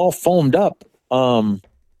 it was all foamed up.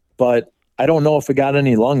 But I don't know if it got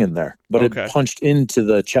any lung in there, but It punched into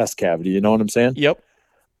the chest cavity. You know what I'm saying? Yep.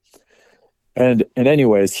 And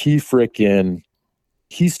anyways, he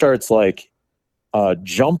starts like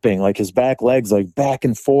jumping, like his back legs like back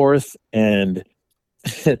and forth, and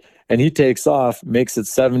and he takes off, makes it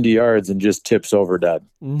 70 yards, and just tips over dead.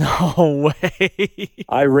 No way.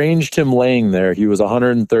 I ranged him laying there. He was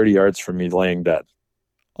 130 yards from me laying dead.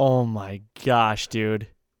 Oh my gosh, dude.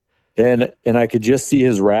 And I could just see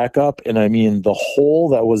his rack up, and I mean the hole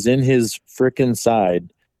that was in his frickin'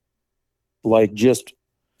 side, like just,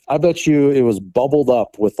 I bet you it was bubbled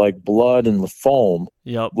up with like blood and the foam.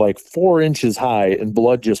 Yep. Like 4 inches high, and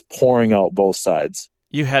blood just pouring out both sides.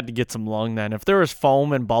 You had to get some lung then. If there was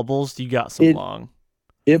foam and bubbles, you got some lung.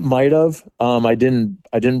 It might have. I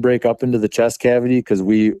didn't break up into the chest cavity because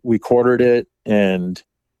we quartered it and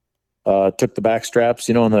took the back straps,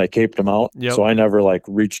 and then I caped them out. Yep. So I never like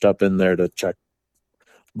reached up in there to check.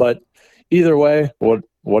 But either way,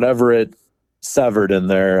 whatever it severed in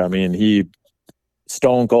there, I mean, he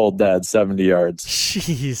stone cold dead, 70 yards.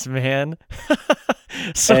 Jeez, man.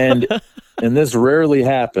 And this rarely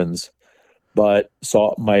happens. But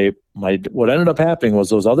so what ended up happening was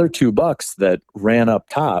those other two bucks that ran up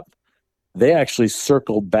top, they actually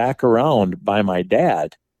circled back around by my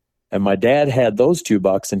dad. And my dad had those two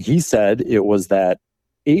bucks, and he said it was that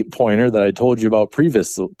 8-pointer that I told you about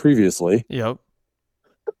previously. Yep.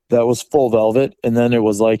 That was full velvet. And then it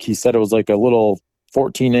was like, he said it was like a little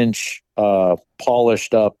 14-inch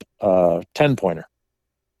polished up 10-pointer.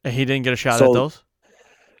 And he didn't get a shot at those?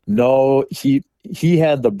 No, he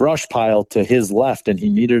had the brush pile to his left, and he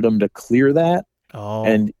needed him to clear that. Oh.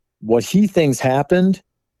 And what he thinks happened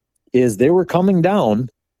is they were coming down,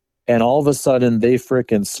 and all of a sudden they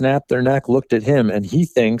frickin' snapped their neck, looked at him, and he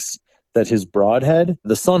thinks that his broadhead,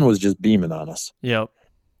 the sun was just beaming on us. Yep.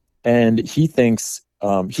 And he thinks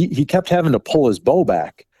he kept having to pull his bow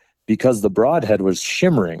back because the broadhead was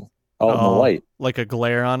shimmering out in the light. Like a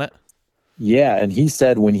glare on it? Yeah, and he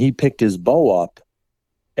said when he picked his bow up,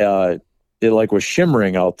 it like was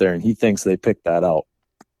shimmering out there, and he thinks they picked that out.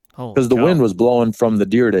 Because the wind was blowing from the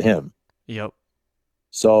deer to him. Yep.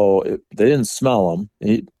 So they didn't smell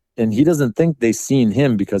him. And he doesn't think they seen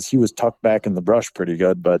him because he was tucked back in the brush pretty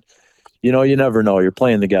good. But, you never know. You're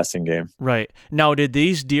playing the guessing game. Right. Now, did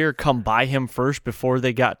these deer come by him first before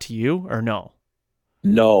they got to you, or no?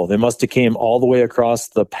 No, they must have came all the way across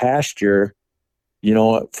the pasture,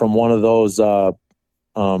 from one of those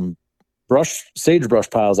sagebrush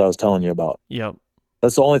piles I was telling you about. Yep.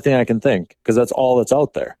 That's the only thing I can think, because that's all that's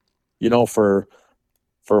out there.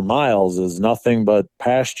 For miles is nothing but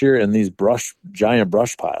pasture and these giant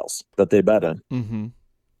brush piles that they bed in. Mm-hmm.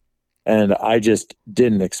 And I just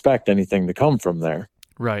didn't expect anything to come from there.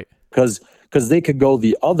 Right. Because they could go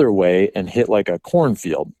the other way and hit like a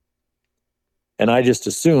cornfield. And I just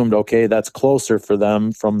assumed, okay, that's closer for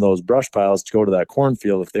them from those brush piles to go to that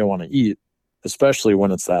cornfield if they want to eat, especially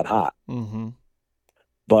when it's that hot. Mm-hmm.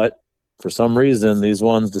 But for some reason, these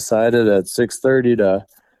ones decided at 6:30 to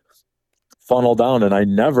funnel down, and I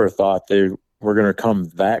never thought they were going to come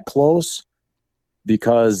that close,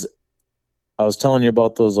 because I was telling you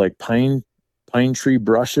about those like pine tree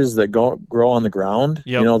brushes that grow on the ground.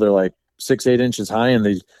 Yep. They're like 6-8 inches high, and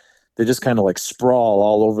they just kind of like sprawl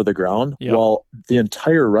all over the ground. Yep. Well, the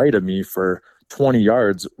entire right of me for 20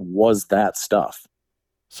 yards was that stuff.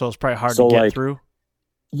 So it's probably hard to get through.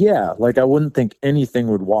 Yeah, like I wouldn't think anything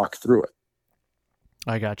would walk through it.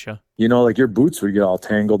 I gotcha. Like your boots would get all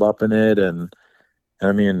tangled up in it.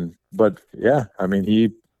 But yeah, he,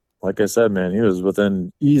 like I said, man, he was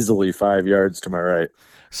within easily 5 yards to my right.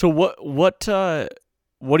 So what do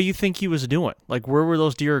you think he was doing? Like, where were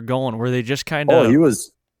those deer going? Were they just kind of... Oh, he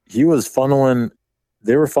was funneling.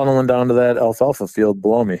 They were funneling down to that alfalfa field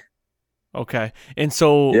below me. Okay. And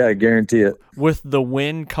so... Yeah, I guarantee it. With the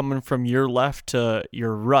wind coming from your left to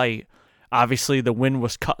your right, obviously the wind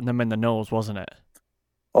was cutting them in the nose, wasn't it?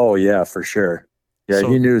 Oh, yeah, for sure. Yeah, so,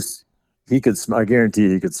 he knew he could. I guarantee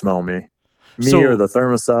he could smell me, or the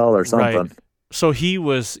thermocell or something. Right. So he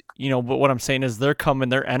was, but what I'm saying is they're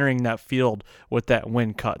entering that field with that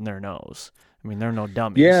wind cutting their nose. They're no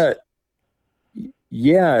dummies.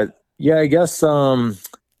 Yeah. I guess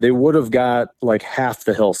they would have got like half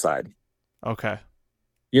the hillside. Okay.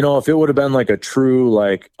 If it would have been like a true,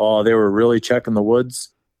 like, oh, they were really checking the woods,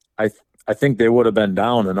 I think they would have been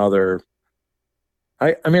down another.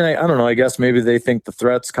 I don't know. I guess maybe they think the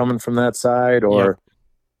threat's coming from that side, or,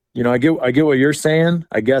 I get what you're saying.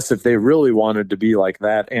 I guess if they really wanted to be like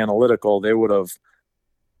that analytical, they would have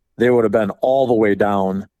been all the way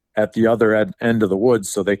down at the other end of the woods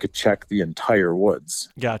so they could check the entire woods.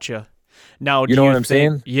 Gotcha. Now, you know what I'm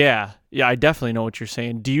saying? Yeah, I definitely know what you're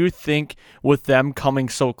saying. Do you think with them coming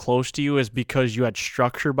so close to you is because you had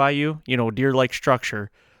structure by you? Deer like structure.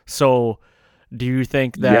 So do you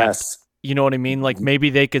think that... Yes. You know what I mean? Like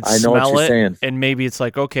maybe they could smell it, saying. And maybe it's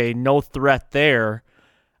like, okay, no threat there.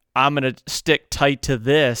 I'm going to stick tight to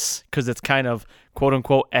this because it's kind of quote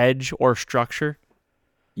unquote edge or structure.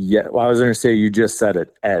 Yeah, well, I was going to say, you just said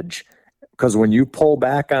it, edge. Because when you pull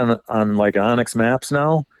back on like Onyx maps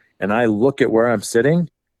now, and I look at where I'm sitting,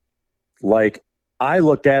 like I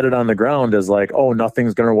looked at it on the ground as like, oh,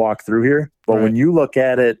 nothing's going to walk through here. But when you look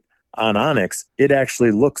at it on Onyx, it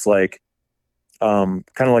actually looks like kind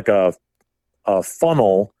of like a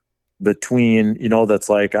funnel between, that's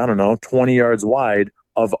like, I don't know, 20 yards wide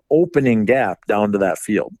of opening gap down to that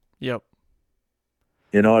field. Yep.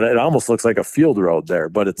 It almost looks like a field road there,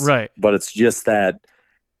 but it's just that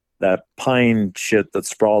pine shit that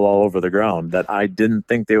sprawled all over the ground that I didn't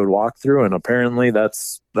think they would walk through. And apparently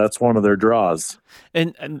that's one of their draws.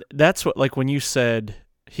 And that's what, like when you said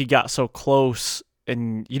he got so close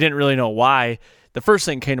and you didn't really know why, the first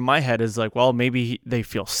thing that came to my head is like, well, maybe they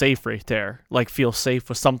feel safe right there, like feel safe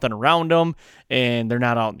with something around them and they're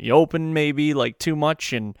not out in the open maybe like too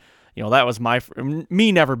much. And, that was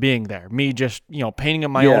me never being there, me just,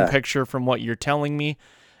 painting my own picture from what you're telling me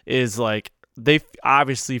is like, they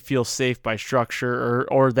obviously feel safe by structure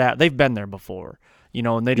or that they've been there before,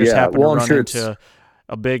 and they just happen to run into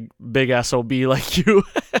a big SOB like you.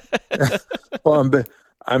 Well,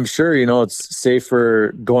 I'm sure, it's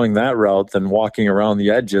safer going that route than walking around the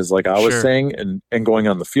edges, like I was saying, and going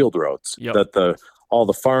on the field roads that all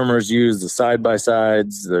the farmers use, the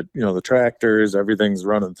side-by-sides, the tractors, everything's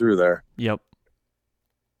running through there. Yep.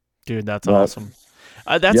 Dude, that's awesome.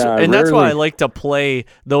 That's why I like to play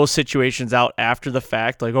those situations out after the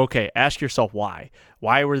fact. Like, okay, ask yourself why.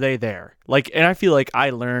 Why were they there? Like, and I feel like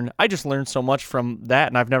I just learned so much from that,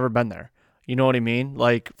 and I've never been there. You know what I mean?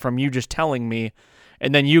 Like, from you just telling me,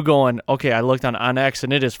 and then you going, okay, I looked on OnX,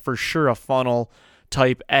 and it is for sure a funnel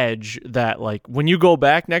type edge that, like, when you go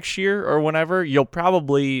back next year or whenever, you'll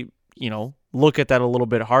probably, look at that a little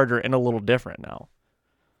bit harder and a little different now.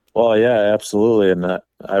 Well, yeah, absolutely. And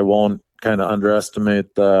I won't kind of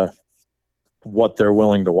underestimate what they're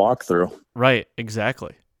willing to walk through. Right.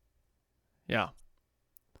 Exactly. Yeah.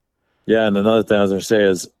 Yeah. And another thing I was going to say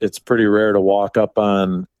is it's pretty rare to walk up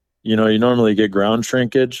on, you normally get ground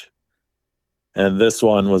shrinkage. And this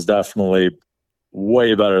one was definitely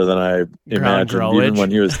way better than I imagined, even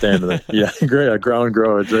when he was standing there. Yeah, great. Ground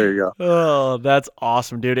growage. There you go. Oh, that's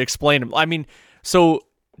awesome, dude. Explain him. I mean, so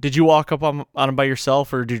did you walk up on him by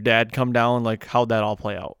yourself, or did your dad come down? Like, how'd that all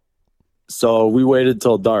play out? So we waited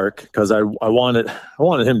till dark because I wanted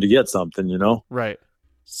him to get something, Right.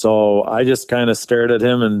 So I just kind of stared at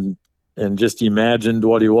him and just imagined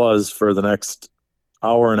what he was for the next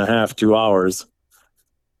hour and a half, 2 hours,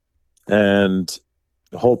 and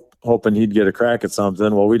hoping he'd get a crack at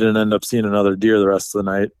something. Well, we didn't end up seeing another deer the rest of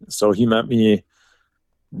the night. So he met me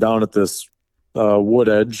down at this wood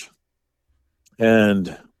edge,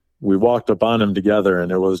 and we walked up on him together,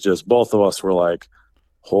 and it was just, both of us were like,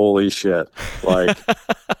 holy shit. Like,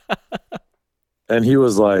 and he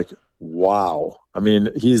was like, wow. I mean,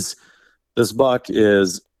 this buck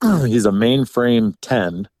is, he's a mainframe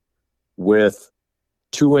 10 with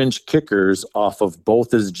 2-inch kickers off of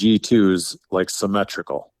both his G2s, like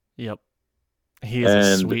symmetrical. Yep. He is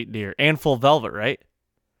a sweet deer and full velvet, right?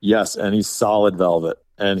 Yes. And he's solid velvet,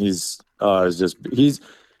 and he's the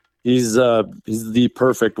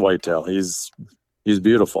perfect whitetail. He's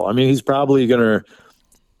beautiful. I mean, he's probably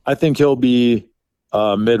I think he'll be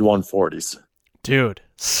mid 140s. Dude,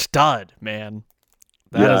 stud, man.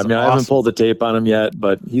 I awesome. I haven't pulled the tape on him yet,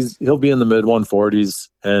 but he'll be in the mid 140s.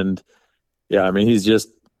 And yeah, I mean, he's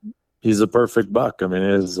a perfect buck. I mean,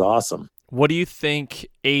 it is awesome. What do you think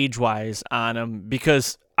age-wise on him?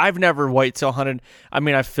 Because I've never whitetail hunted. I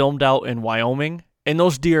mean, I've filmed out in Wyoming, and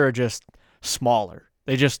those deer are just smaller.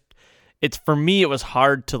 For me, it was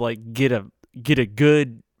hard to like get a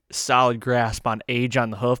good solid grasp on age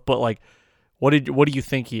on the hoof. But like, what do you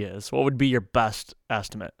think he is? What would be your best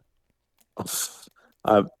estimate?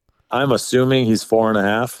 I'm assuming he's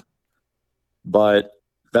 4.5, but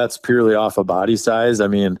that's purely off of body size. I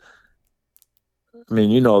mean,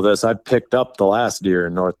 you know this. I picked up the last deer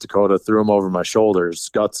in North Dakota, threw him over my shoulders,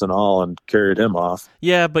 guts and all, and carried him off.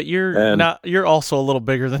 Yeah, but you're also a little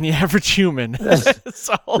bigger than the average human.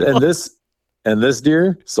 So. And this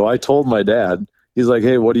deer. So I told my dad, he's like,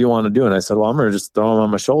 hey, what do you want to do? And I said, well, I'm going to just throw him on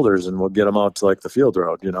my shoulders and we'll get him out to like the field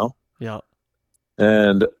road, Yeah.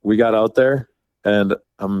 And we got out there, and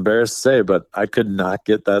I'm embarrassed to say, but I could not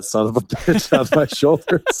get that son of a bitch on my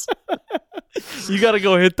shoulders. You got to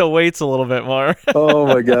go hit the weights a little bit more. Oh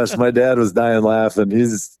my gosh. My dad was dying laughing.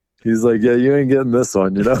 He's like, yeah, you ain't getting this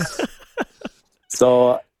one,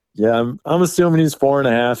 So yeah, I'm assuming he's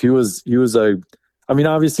 4.5. He was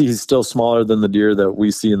obviously he's still smaller than the deer that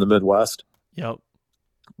we see in the Midwest. Yep.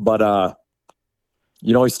 But,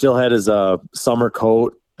 he still had his summer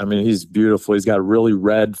coat. I mean, he's beautiful. He's got a really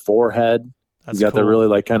red forehead. He's got that really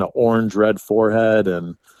like kind of orange red forehead.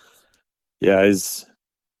 And yeah, it's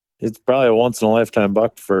probably a once in a lifetime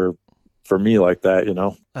buck for me like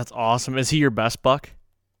that, That's awesome. Is he your best buck?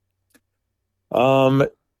 I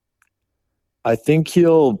think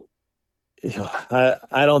I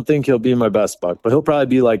don't think he'll be my best buck, but he'll probably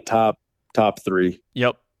be like top 3.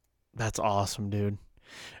 Yep. That's awesome, dude.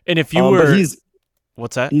 And if you were,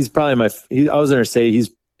 what's that? He's probably I was going to say he's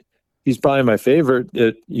probably my favorite,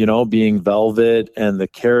 being velvet and the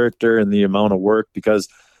character and the amount of work, because,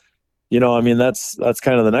 that's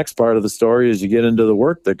kind of the next part of the story is you get into the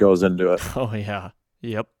work that goes into it. Oh yeah.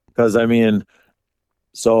 Yep. Because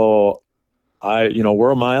so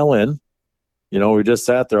we're a mile in, we just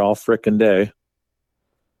sat there all frickin' day,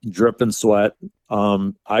 dripping sweat.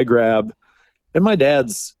 I grab, and my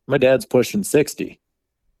dad's pushing 60,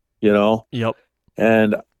 Yep.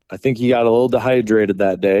 And I think he got a little dehydrated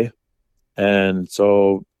that day. And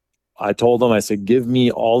so I told him, I said, give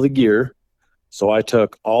me all the gear. So I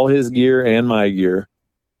took all his gear and my gear,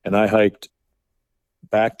 and I hiked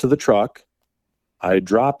back to the truck. I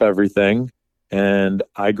drop everything, and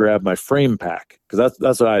I grab my frame pack, because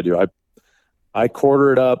that's what I do. I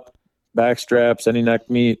quarter it up, back straps, any neck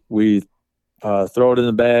meat. We throw it in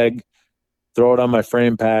the bag, throw it on my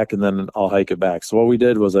frame pack, and then I'll hike it back. So what we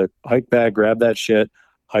did was I hiked back, grabbed that shit,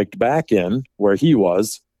 hiked back in where he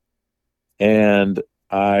was, and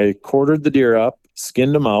I quartered the deer up,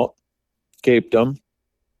 skinned them out, caped them,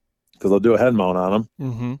 because I'll do a head mount on them.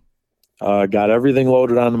 Mm-hmm. Got everything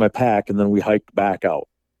loaded onto my pack, and then we hiked back out.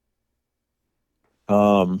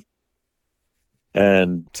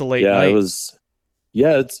 And it's a late night. It was,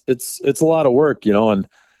 it's a lot of work, you know. And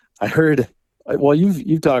I heard, well,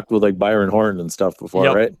 you've talked with like Byron Horton and stuff before,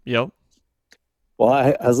 right? Yep. Well,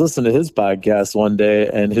 I was listening to his podcast one day,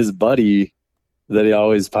 and his buddy that he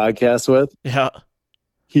always podcasts with,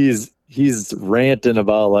 he's ranting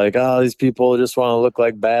about like, oh, these people just want to look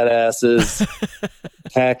like badasses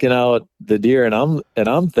packing out the deer, and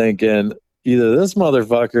I'm thinking either this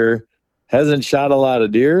motherfucker hasn't shot a lot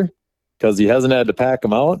of deer because he hasn't had to pack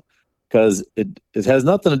them out, because it has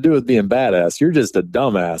nothing to do with being badass. You're just a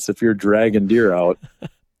dumbass if you're dragging deer out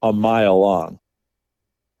a mile long.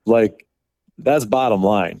 Like, that's bottom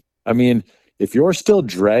line. I mean, if you're still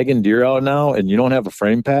dragging deer out now and you don't have a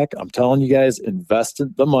frame pack, I'm telling you guys, invest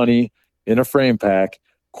the money in a frame pack,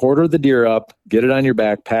 quarter the deer up, get it on your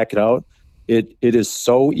back, pack it out. It is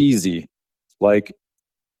so easy. Like,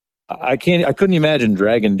 I couldn't imagine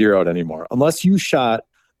dragging deer out anymore unless you shot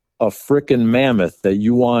a freaking mammoth that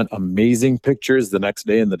you want amazing pictures the next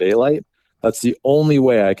day in the daylight. That's the only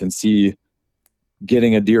way I can see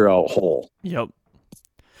getting a deer out whole. Yep.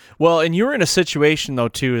 Well, and you were in a situation though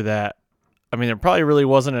too that, I mean, there probably really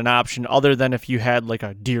wasn't an option other than if you had like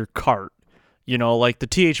a deer cart, you know, like the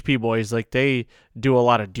THP boys, like they do a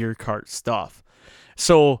lot of deer cart stuff.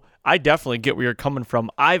 So I definitely get where you're coming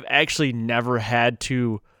from. I've actually never had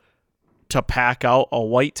to pack out a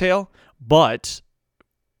whitetail, but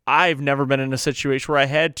I've never been in a situation where I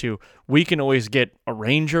had to. We can always get a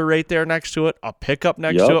Ranger right there next to it, a pickup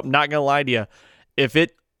next to it. I'm not gonna lie to you.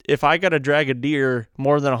 If I gotta drag a deer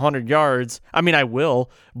more than 100 yards, I mean I will,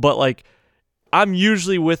 but like I'm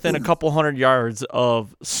usually within a couple 100 yards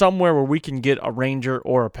of somewhere where we can get a Ranger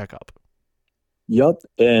or a pickup. Yep,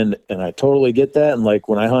 and I totally get that. And like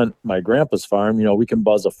when I hunt my grandpa's farm, you know, we can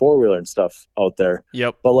buzz a 4-wheeler and stuff out there.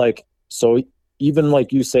 Yep. But like, so even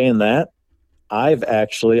like you saying that, I've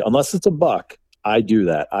actually, unless it's a buck, I do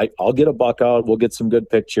that. I'll get a buck out. We'll get some good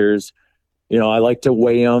pictures. You know, I like to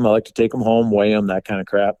weigh them. I like to take them home, weigh them, that kind of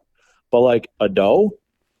crap. But like a doe,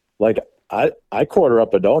 like I quarter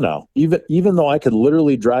up a doe now. Even though I could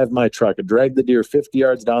literally drive my truck, I'd drag the deer 50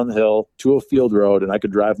 yards down the hill to a field road, and I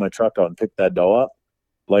could drive my truck out and pick that doe up.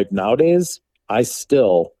 Like nowadays, I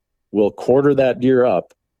still will quarter that deer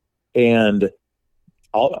up, and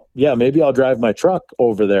maybe I'll drive my truck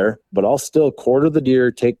over there, but I'll still quarter the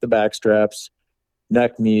deer, take the back straps,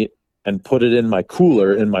 neck meat, and put it in my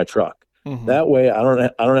cooler in my truck. Mm-hmm. That way I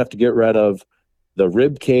don't have to get rid of the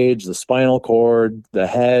rib cage, the spinal cord, the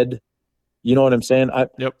head. You know what I'm saying? I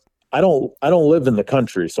don't live in the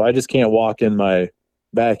country, so I just can't walk in my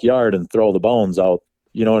backyard and throw the bones out.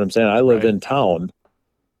 You know what I'm saying? I live in town.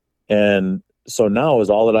 And so now is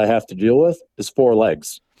all that I have to deal with is 4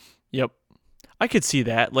 legs. Yep. I could see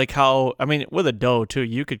that. Like how, I mean, with a doe too,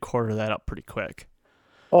 you could quarter that up pretty quick.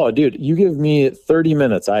 Oh, dude, you give me 30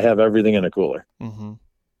 minutes, I have everything in a cooler. Mm-hmm.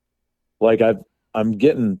 Like I'm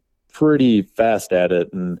getting pretty fast at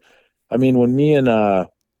it. And I mean, when me and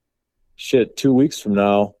 2 weeks from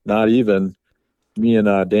now, not even, me and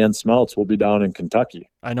Dan Smeltz will be down in Kentucky.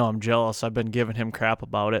 I know, I'm jealous. I've been giving him crap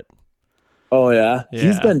about it. Oh yeah.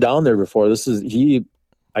 He's been down there before.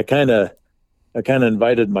 I kind of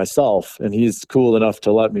invited myself, and he's cool enough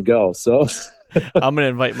to let me go. So I'm going to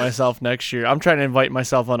invite myself next year. I'm trying to invite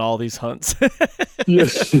myself on all these hunts. Yeah,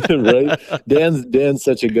 right. Dan's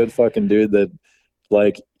such a good fucking dude that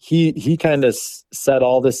like he kind of set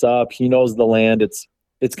all this up. He knows the land.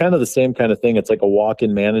 It's kind of the same kind of thing. It's like a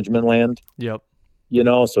walk-in management land. Yep. You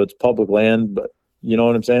know, so it's public land, but you know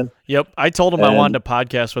what I'm saying? Yep. I told him I wanted to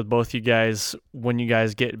podcast with both you guys when you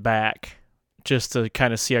guys get back, just to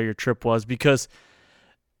kind of see how your trip was, because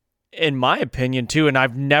in my opinion too, and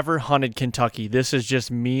I've never hunted Kentucky, this is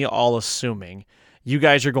just me all assuming, you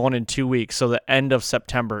guys are going in 2 weeks, so the end of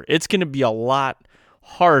September. It's going to be a lot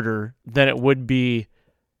harder than it would be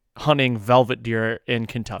hunting velvet deer in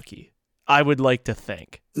Kentucky, I would like to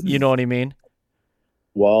think. You know what I mean?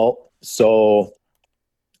 Well, so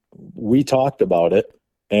we talked about it,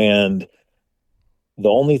 and the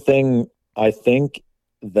only thing I think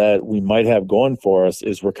that we might have going for us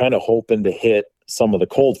is we're kind of hoping to hit some of the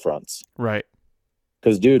cold fronts. Right.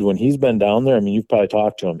 Because, dude, when he's been down there, I mean, you've probably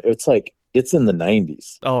talked to him. It's like, it's in the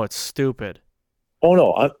 90s. Oh, it's stupid. Oh,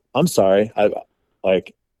 no, I'm sorry.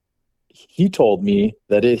 He told me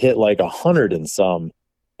that it hit like 100 and some,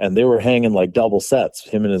 and they were hanging like double sets,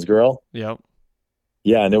 him and his girl. Yep.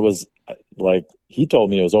 Yeah, and it was like, he told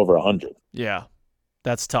me it was over 100. Yeah,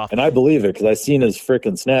 that's tough. And I believe it because I seen his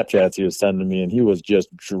freaking Snapchats he was sending me, and he was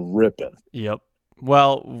just dripping. Yep.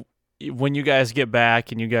 Well, when you guys get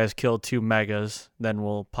back and you guys kill 2 megas, then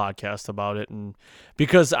we'll podcast about it. And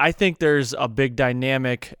because I think there's a big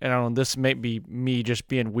dynamic, and I don't know, this may be me just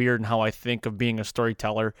being weird in how I think of being a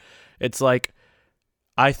storyteller. It's like,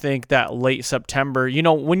 I think that late September,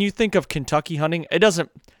 when you think of Kentucky hunting, it doesn't,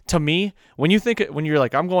 to me, when you're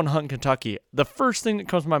like, I'm going to hunt in Kentucky, the first thing that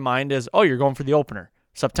comes to my mind is, oh, you're going for the opener,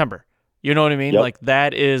 September. You know what I mean? Yep. Like,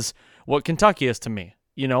 that is what Kentucky is to me.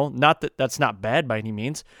 Not that that's not bad by any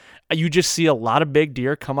means. You just see a lot of big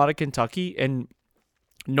deer come out of Kentucky, and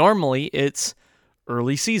normally it's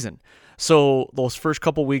early season. So those first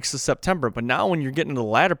couple weeks of September. But now when you're getting to the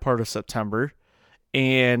latter part of September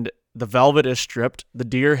and the velvet is stripped, the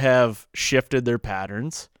deer have shifted their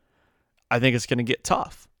patterns, I think it's going to get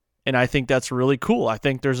tough. And I think that's really cool. I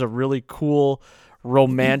think there's a really cool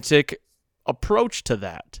romantic approach to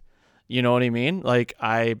that. You know what I mean? Like,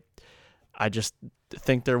 I just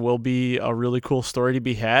think there will be a really cool story to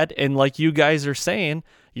be had. And like you guys are saying,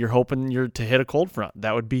 you're hoping to hit a cold front.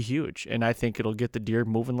 That would be huge. And I think it'll get the deer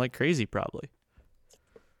moving like crazy probably.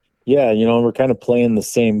 Yeah, we're kind of playing the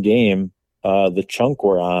same game. The chunk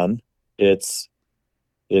we're on, it's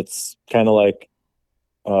kind of like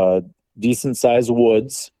decent sized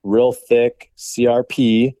woods, real thick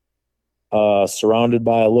CRP, surrounded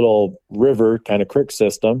by a little river kind of creek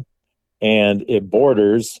system, and it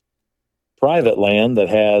borders private land that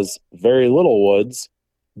has very little woods,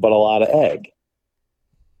 but a lot of ag.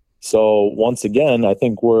 So once again, I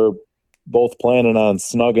think we're both planning on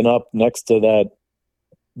snugging up next to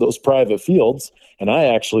those private fields. And I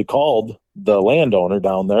actually called the landowner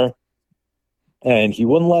down there, and he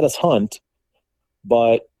wouldn't let us hunt,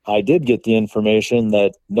 but I did get the information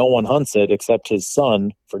that no one hunts it except his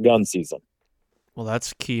son for gun season. Well,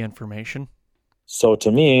 that's key information. So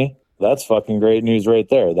to me, that's fucking great news right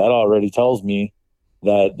there. That already tells me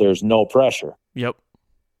that there's no pressure. Yep.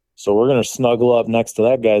 So we're going to snuggle up next to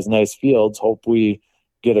that guy's nice fields, hope we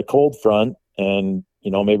get a cold front, and,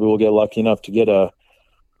 maybe we'll get lucky enough to get a,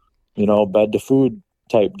 bed to food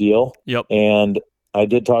type deal. Yep. And I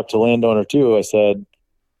did talk to the landowner too. I said,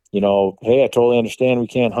 hey, I totally understand we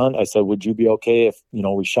can't hunt. I said, would you be okay if,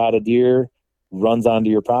 we shot a deer, runs onto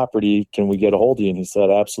your property? Can we get a hold of you? And he said,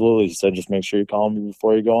 absolutely. He said, just make sure you call me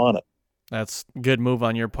before you go on it. That's a good move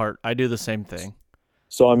on your part. I do the same thing.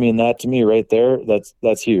 So, I mean, that to me right there,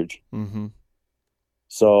 that's huge. Mm-hmm.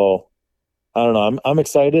 So I don't know. I'm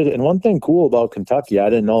excited. And one thing cool about Kentucky, I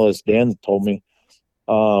didn't know this, Dan told me.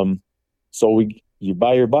 So you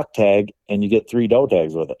buy your buck tag and you get 3 doe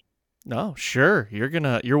tags with it. No, sure.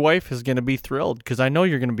 Your wife is gonna be thrilled because I know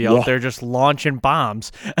you're gonna be out there just launching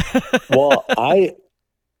bombs. Well, I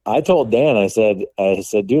told Dan, I said,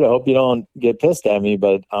 dude, I hope you don't get pissed at me,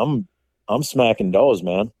 but I'm smacking does,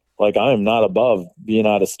 man. Like, I am not above being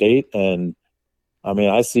out of state. And I mean,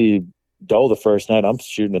 I see doe the first night, I'm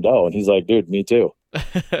shooting a doe. And he's like, dude, me too.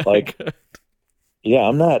 Like, yeah,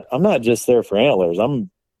 I'm not just there for antlers. Don't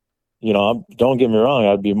get me wrong.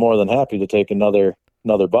 I'd be more than happy to take another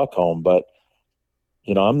buck home, but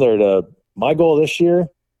I'm there my goal this year,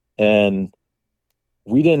 and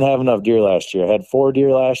we didn't have enough deer last year. I had 4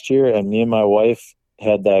 deer last year, and me and my wife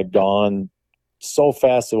had that gone so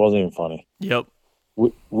fast it wasn't even funny. Yep.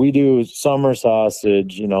 We do summer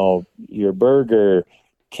sausage, your burger,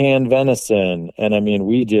 canned venison, and I mean,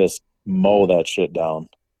 we just mow that shit down.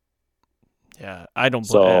 Yeah,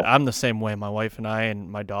 I'm the same way. My wife and I and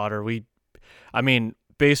my daughter,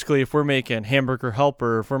 basically, if we're making hamburger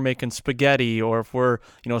helper, if we're making spaghetti, or if we're,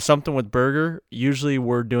 something with burger, usually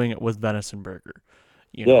we're doing it with venison burger.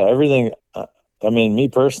 Yeah, everything. I mean, me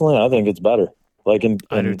personally, I think it's better. Like,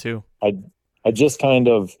 I do too. I just kind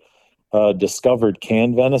of discovered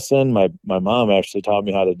canned venison. My mom actually taught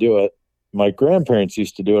me how to do it. My grandparents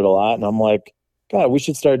used to do it a lot, and I'm like, God, we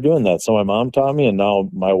should start doing that. So my mom taught me, and now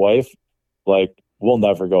my wife, like, we'll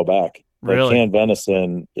never go back. Really? Like, canned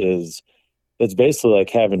venison it's basically like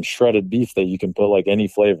having shredded beef that you can put like any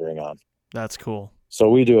flavoring on. That's cool. So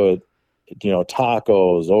we do it,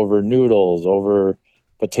 tacos over noodles, over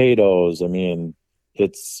potatoes. I mean,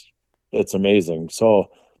 it's amazing.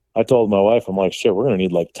 So I told my wife, I'm like, shit, we're going to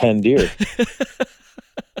need like 10 deer.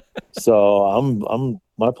 So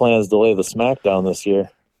my plan is to lay the smack down this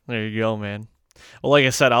year. There you go, man. Well, like I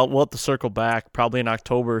said, we'll have to circle back probably in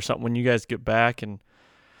October or something when you guys get back and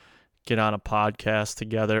get on a podcast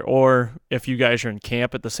together. Or if you guys are in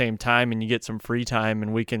camp at the same time and you get some free time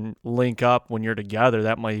and we can link up when you're together,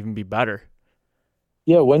 that might even be better.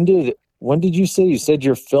 Yeah. When did you say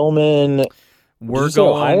you're filming? We're Did you say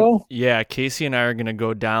going. Ohio? Yeah, Casey and I are going to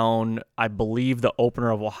go down. I believe the opener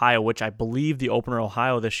of Ohio, which I believe the opener of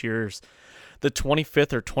Ohio this year is the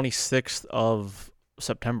 25th or 26th of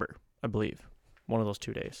September. I believe one of those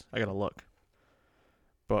 2 days. I got to look.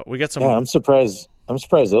 But we got some. Yeah, I'm surprised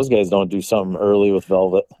those guys don't do something early with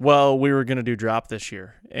Velvet. Well, we were going to do drop this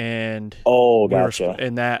year, and gotcha.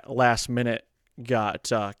 And that last minute got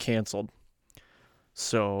canceled.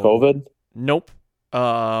 So COVID? Nope.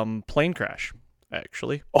 Plane crash,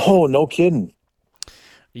 actually. Oh, no kidding.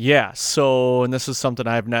 Yeah. So, and this is something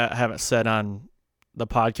haven't said on the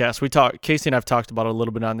podcast. Casey and I've talked about it a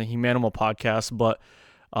little bit on the Humanimal podcast, but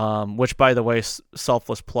which, by the way,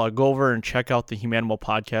 selfless plug, go over and check out the Humanimal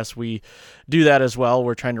podcast. We do that as well.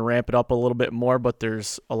 We're trying to ramp it up a little bit more, but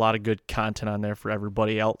there's a lot of good content on there for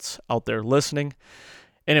everybody else out there listening.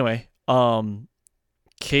 Anyway,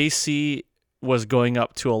 Casey was going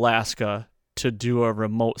up to Alaska to do a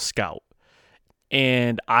remote scout,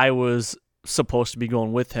 and I was supposed to be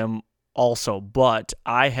going with him also, but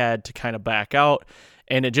I had to kind of back out,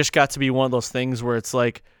 and it just got to be one of those things where it's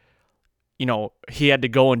like, you know, he had to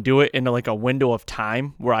go and do it in like a window of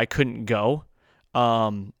time where I couldn't go.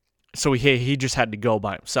 So he just had to go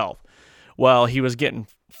by himself. Well, he was getting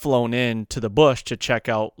flown in to the bush to check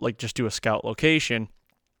out, like just do a scout location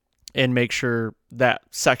and make sure that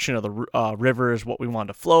section of the river is what we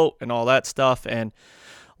wanted to float and all that stuff. And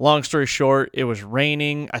long story short, it was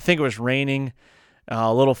raining. I think it was raining,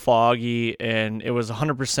 a little foggy, and it was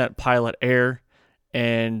 100% pilot air.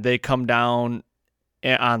 And they come down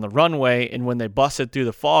on the runway, and when they busted through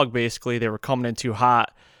the fog, basically, they were coming in too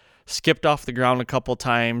hot, skipped off the ground a couple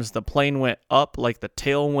times. The plane went up, like the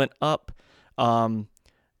tail went up. The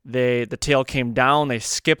tail came down, they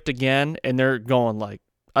skipped again, and they're going like,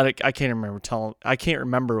 I can't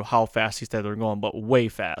remember how fast he said they were going, but way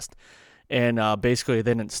fast. And basically,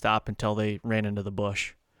 they didn't stop until they ran into the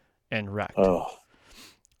bush and wrecked. Oh.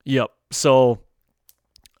 Yep. So,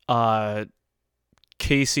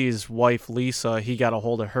 Casey's wife, Lisa, he got a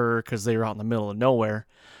hold of her because they were out in the middle of nowhere.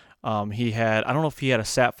 I don't know if he had a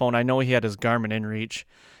sat phone. I know he had his Garmin inReach.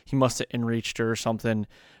 He must have inReached her or something.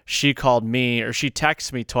 She called me, or she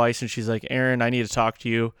texted me twice, and she's like, Aaron, I need to talk to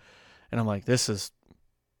you. And I'm like, this is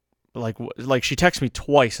like she texted me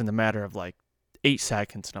twice in the matter of like 8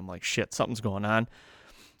 seconds. And I'm like, shit, something's going on.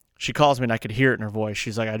 She calls me and I could hear it in her voice.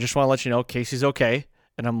 She's like, I just want to let you know Casey's okay.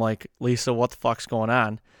 And I'm like, Lisa, what the fuck's going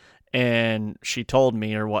on? And she told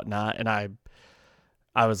me or whatnot. And I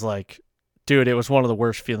was like, dude, it was one of the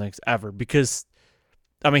worst feelings ever because,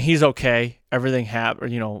 I mean, he's okay. Everything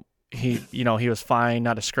happened, he was fine,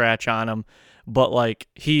 not a scratch on him. But like,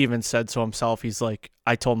 he even said so himself. He's like,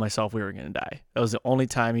 I told myself we were going to die. That was the only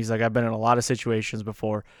time. He's like, I've been in a lot of situations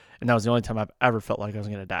before, and that was the only time I've ever felt like I was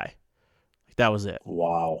going to die. Like, that was it.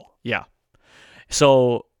 Wow. Yeah.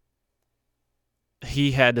 So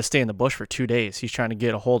he had to stay in the bush for 2 days. He's trying to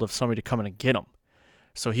get a hold of somebody to come in and get him.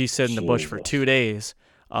 So he stayed in the bush for 2 days.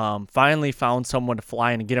 Finally found someone to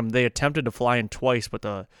fly in and get him. They attempted to fly in twice, but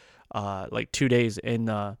the 2 days in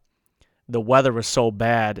the weather was so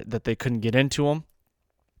bad that they couldn't get into him.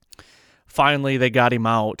 Finally, they got him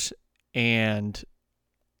out, and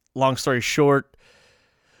long story short,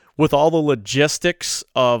 with all the logistics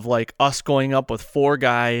of like us going up with 4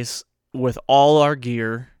 guys with all our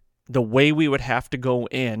gear, the way we would have to go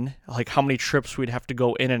in, like how many trips we'd have to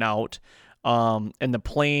go in and out, and the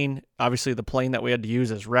plane, obviously the plane that we had to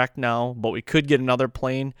use is wrecked now, but we could get another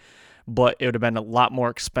plane, but it would have been a lot more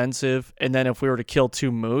expensive. And then if we were to kill 2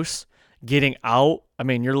 moose, getting out, I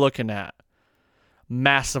mean, you're looking at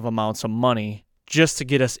massive amounts of money just to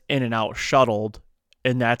get us in and out shuttled.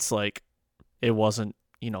 And that's like, it wasn't,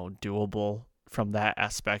 doable from that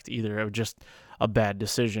aspect either. It was just a bad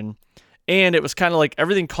decision. And it was kind of like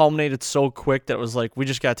everything culminated so quick that it was like, we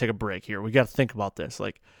just got to take a break here. We got to think about this.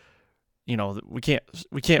 Like, we can't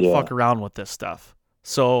fuck around with this stuff.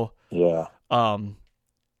 So, yeah.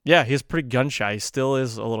 He's pretty gun shy. He still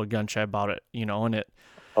is a little gun shy about it, and it.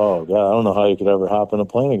 Oh God, I don't know how you could ever hop in a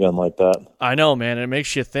plane again like that. I know, man. It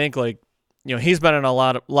makes you think like, he's been in a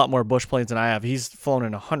lot more bush planes than I have. He's flown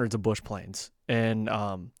in hundreds of bush planes, and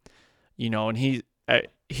and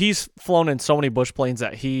he's flown in so many bush planes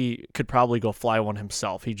that he could probably go fly one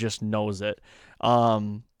himself. He just knows it.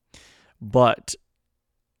 But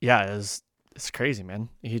yeah, it's crazy, man.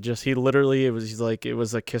 He literally, it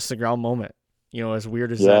was a kiss the ground moment. As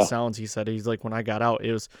weird as that sounds, he said, he's like, when I got out,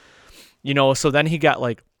 it was, so then he got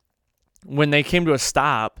like, when they came to a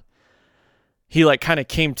stop, he like kind of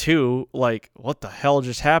came to like, what the hell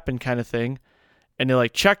just happened kind of thing. And he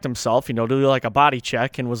like checked himself, to do like a body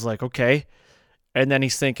check and was like, okay. And then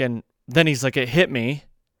he's thinking, it hit me.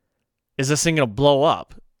 is this thing going to blow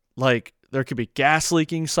up? Like, there could be gas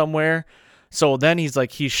leaking somewhere. So then he's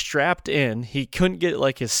strapped in. He couldn't get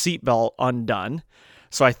like his seatbelt undone.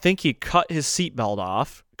 So I think he cut his seatbelt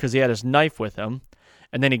off because he had his knife with him.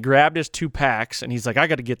 And then he grabbed his 2 packs and he's like, I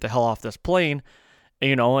got to get the hell off this plane.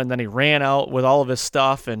 And then he ran out with all of his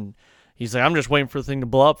stuff and he's like, I'm just waiting for the thing to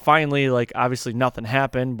blow up. Finally, like, obviously nothing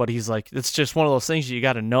happened, but he's like, it's just one of those things you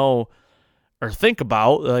got to know or think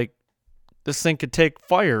about. Like, this thing could take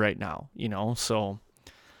fire right now, So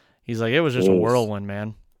he's like, it was just a whirlwind,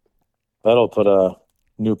 man. That'll put a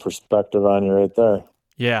new perspective on you right there.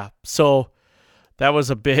 Yeah. So that was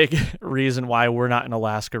a big reason why we're not in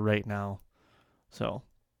Alaska right now. So.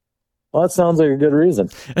 Well, that sounds like a good reason.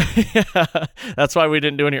 Yeah, that's why we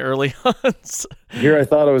didn't do any early hunts. Here I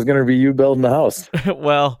thought it was going to be you building the house.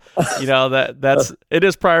 Well, that's it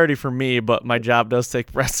is priority for me, but my job does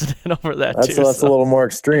take precedent over that too. That's a little more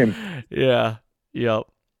extreme. Yeah. Yep.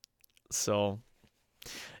 So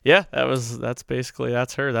yeah, that's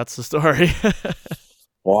her. That's the story.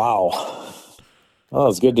 Wow. Oh,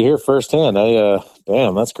 it's good to hear firsthand.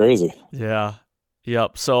 Damn, that's crazy. Yeah.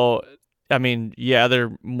 Yep. So I mean, yeah, there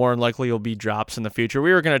more than likely will be drops in the future.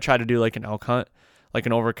 We were going to try to do like an elk hunt, like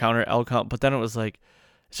an over-counter elk hunt, but then it was like,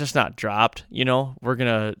 it's just not dropped, We're going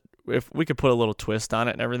to, if we could put a little twist on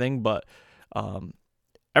it and everything, but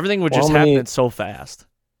everything would just happen so fast.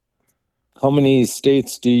 How many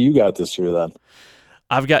states do you got this year then?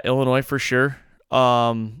 I've got Illinois for sure.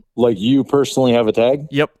 Like you personally have a tag?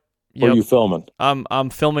 Yep. Or are you filming? I'm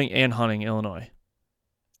filming and hunting Illinois.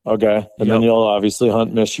 Okay. And then you'll obviously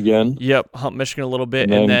hunt Michigan. Yep. Hunt Michigan a little bit.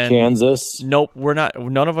 And then Kansas. Nope. We're not.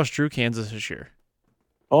 None of us drew Kansas this year.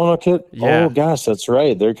 Oh, no kid. Yeah. Oh, gosh. That's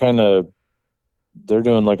right. They're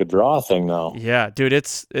doing like a draw thing now. Yeah, dude.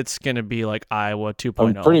 It's going to be like Iowa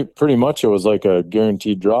 2.0. Pretty much it was like a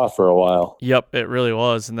guaranteed draw for a while. Yep. It really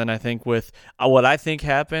was. And then I think with what I think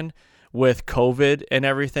happened with COVID and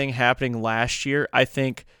everything happening last year, I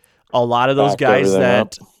think a lot of those guys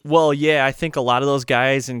I think a lot of those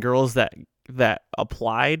guys and girls that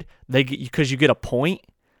applied, because you get a point,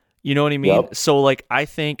 you know what I mean? Yep. So like, I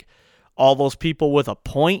think all those people with a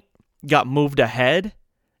point got moved ahead,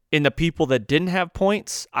 and the people that didn't have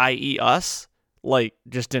points, i.e. us, like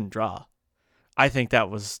just didn't draw. I think that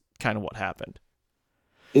was kind of what happened.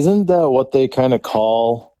 Isn't that what they kind of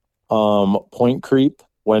call point creep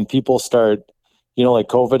when people start, like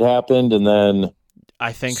COVID happened and then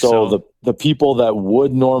I think so. The people that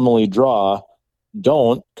would normally draw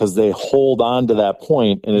don't, because they hold on to that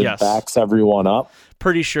point and it backs everyone up.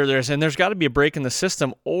 Pretty sure there's got to be a break in the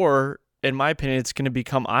system, or in my opinion, it's going to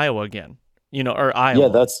become Iowa again, or Iowa. Yeah,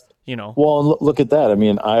 that's, well, look at that. I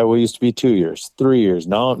mean, Iowa used to be 2 years, 3 years.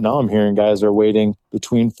 Now I'm hearing guys are waiting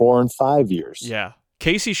between 4 and 5 years. Yeah.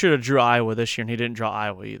 Casey should have drew Iowa this year, and he didn't draw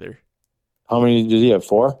Iowa either. How many did he have?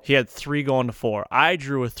 4? He had 3 going to 4. I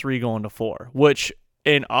drew a 3 going to 4, which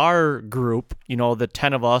in our group, the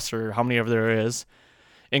 10 of us or how many ever there is,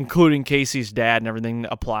 including Casey's dad and everything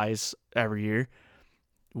that applies every year,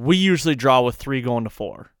 we usually draw with 3 going to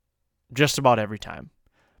 4 just about every time.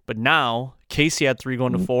 But now Casey had 3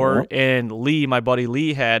 going to 4 and Lee, my buddy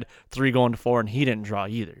Lee, had 3 going to 4 and he didn't draw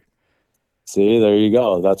either. See, there you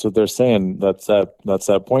go. That's what they're saying. That's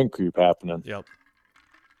that point creep happening. Yep.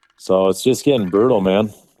 So it's just getting brutal,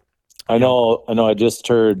 man. I know I just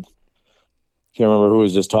heard, can't remember who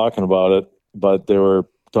was just talking about it, but they were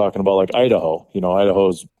talking about like Idaho.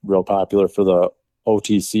 Idaho's real popular for the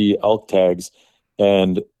OTC elk tags.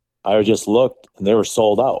 And I just looked and they were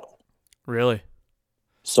sold out. Really?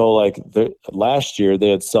 So like last year they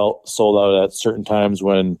had sold out at certain times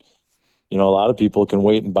when, a lot of people can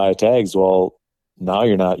wait and buy tags. Well, now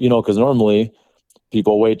you're not, because normally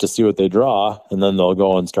people wait to see what they draw and then they'll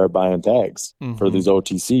go and start buying tags for these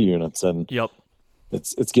OTC units. And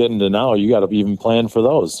it's getting to now you got to even plan for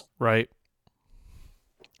those. Right.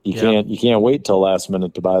 You can't wait till last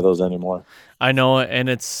minute to buy those anymore. I know. And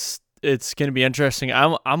it's going to be interesting.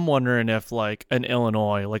 I'm wondering if like an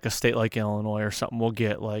Illinois, like a state like Illinois or something, will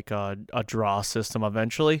get like a draw system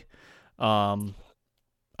eventually.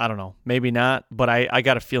 I don't know, maybe not, but I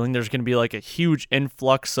got a feeling there's going to be like a huge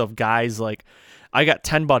influx of guys. Like I got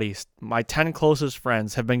 10 buddies. My 10 closest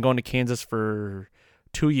friends have been going to Kansas for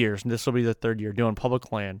 2 years, and this will be the 3rd year doing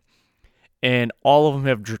public land. And all of them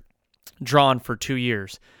have drawn for 2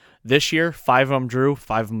 years. This year, 5 of them drew,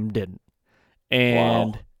 5 of them didn't.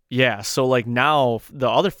 And yeah, so like now the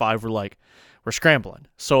other 5 were like, we're scrambling.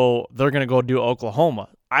 So they're going to go do Oklahoma.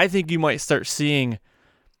 I think you might start seeing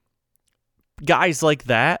guys like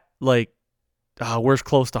that, like where's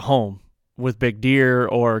close to home with big deer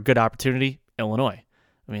or good opportunity? Illinois.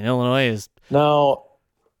 I mean, Illinois is... Now,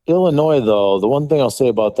 Illinois, though, the one thing I'll say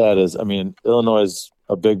about that is, I mean, Illinois is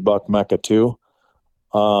a big buck mecca too.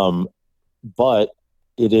 But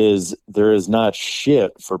there is not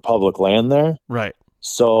shit for public land there. Right.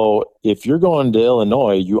 So if you're going to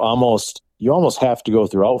Illinois, you almost have to go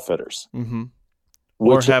through outfitters. Mm-hmm.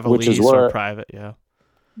 Or have a lease or private, yeah.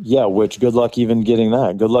 Yeah, which good luck even getting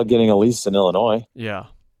that. Good luck getting a lease in Illinois. Yeah.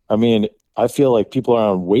 I mean, I feel like people are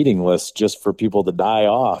on waiting lists just for people to die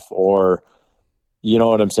off, or you know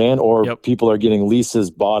what I'm saying? Or people are getting leases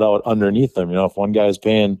bought out underneath them. You know, if one guy's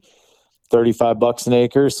paying $35 an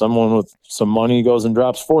acre, someone with some money goes and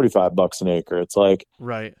drops $45 an acre. It's like,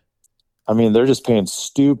 right. I mean, they're just paying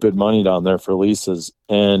stupid money down there for leases,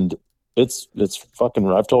 and it's fucking.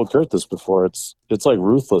 I've told Kurt this before. It's like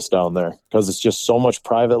ruthless down there because it's just so much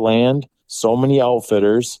private land, so many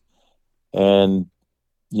outfitters, and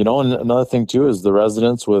you know. And another thing too is the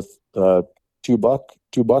residents with two buck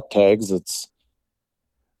tags. It's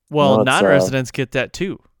non-residents get that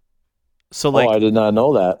too. So like, I did not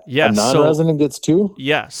know that. Yeah, a non-resident gets two.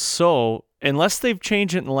 Yeah. So unless they've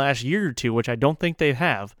changed it in the last year or two, which I don't think they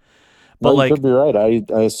have. But you could be right. I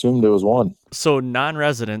assumed it was one. So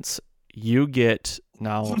non-residents, you get,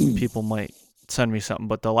 now people might send me something,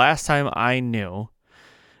 but the last time I knew,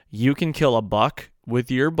 you can kill a buck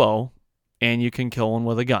with your bow and you can kill one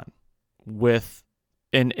with a gun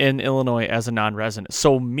in Illinois as a non-resident.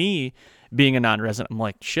 So me being a non-resident, I'm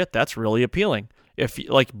like, shit, that's really appealing.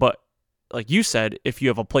 But like you said, if you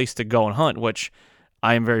have a place to go and hunt, which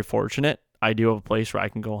I am very fortunate, I do have a place where I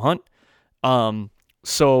can go hunt.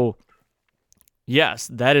 So yes,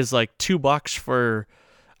 that is like $2 for,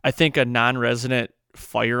 I think, a non-resident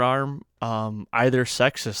firearm. Either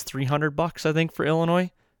sex is $300, I think, for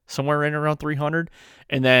Illinois, somewhere right around 300,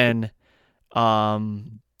 and then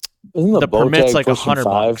Isn't the permit's like pushing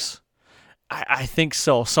 $100. I think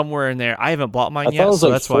so, somewhere in there. I haven't bought mine yet, so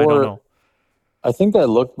that's why I don't know. I think I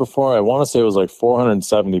looked before. I want to say it was like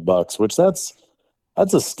 $470, which that's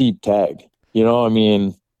a steep tag. You know, I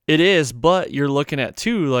mean, it is, but you're looking at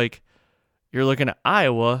too, like you're looking at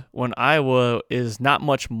Iowa, when Iowa is not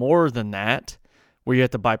much more than that, where you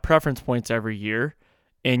have to buy preference points every year,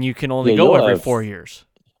 and you can only go every 4 years.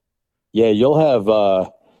 Yeah, you'll have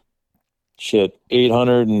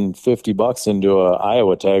 $850 into a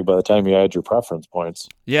Iowa tag by the time you add your preference points.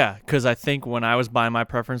 Yeah, because I think when I was buying my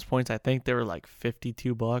preference points, I think they were like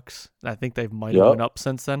 $52. And I think they might have went up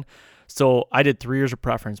since then. So I did 3 years of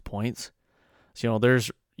preference points. So,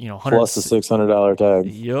 there's, plus the $600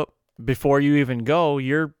 tag. Yep. Before you even go,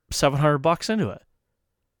 you're $700 into it.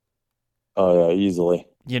 Oh yeah, easily.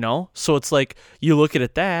 So it's like you look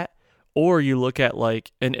at that, or you look at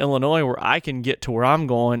like in Illinois where I can get to where I'm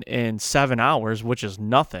going in 7 hours, which is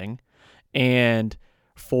nothing, and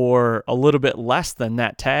for a little bit less than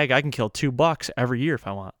that tag, I can kill $2 every year if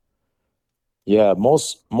I want. Yeah,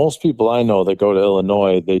 most people I know that go to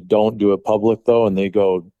Illinois, they don't do it public though, and they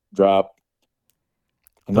go drop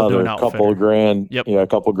another couple grand. Yep. Yeah, a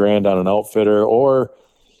couple grand on an outfitter. Or,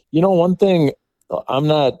 one thing, I'm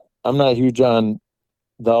not huge on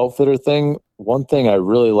the outfitter thing. One thing I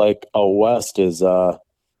really like out west is I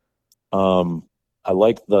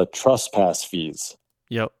like the trespass fees.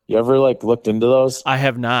 Yep. You ever looked into those? I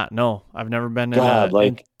have not. No, I've never been in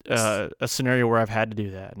a scenario where I've had to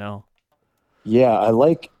do that. No. Yeah, I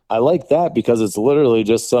like that because it's literally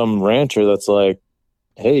just some rancher that's like,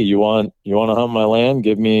 hey, you want to hunt my land?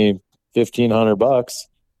 Give me $1,500,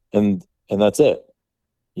 and that's it.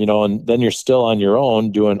 And then you're still on your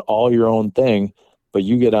own doing all your own thing, but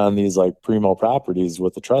you get on these like primo properties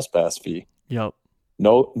with the trespass fee. Yep.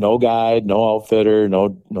 No guide, no outfitter,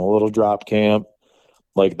 no little drop camp.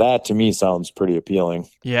 Like that to me sounds pretty appealing.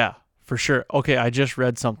 Yeah, for sure. Okay, I just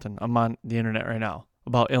read something. I'm on the internet right now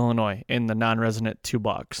about Illinois and the non-resident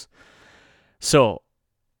 $2. So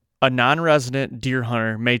a non-resident deer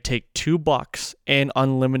hunter may take $2 and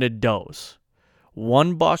unlimited does.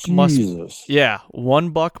 $1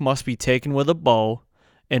 must be taken with a bow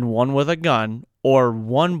and one with a gun, or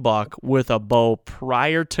 $1 with a bow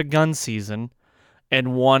prior to gun season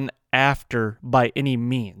and one after by any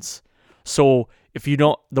means. So if you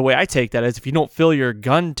don't, the way I take that is if you don't fill your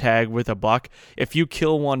gun tag with a buck, if you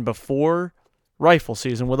kill one before rifle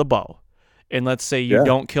season with a bow, and let's say you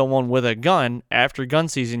don't kill one with a gun after gun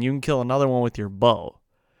season, you can kill another one with your bow.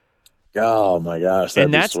 Oh my gosh,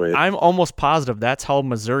 that'd be sweet. I'm almost positive that's how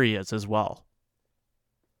Missouri is as well.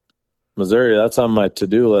 Missouri, that's on my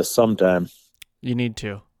to-do list sometime. You need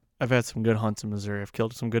to. I've had some good hunts in Missouri. I've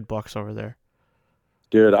killed some good bucks over there.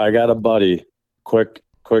 Dude, I got a buddy. Quick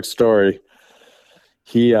story.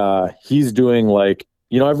 He's doing like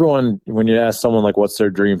everyone, when you ask someone like, what's their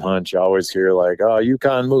dream hunt, you always hear like, oh,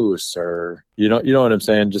 Yukon moose, or, you know what I'm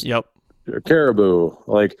saying? Just Yep. Caribou.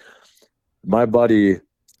 Like, my buddy,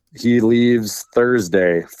 he leaves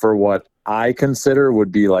Thursday for what I consider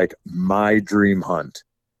would be like my dream hunt,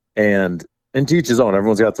 and to each his own.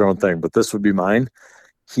 Everyone's got their own thing, but this would be mine.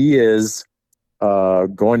 He is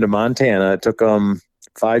going to Montana. It took him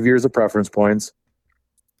 5 years of preference points,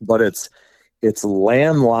 but it's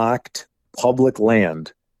landlocked public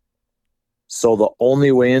land. So the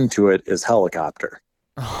only way into it is helicopter.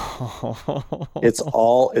 It's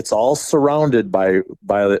all surrounded by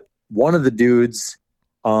one of the dudes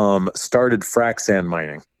started frac sand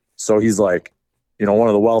mining. So he's like, one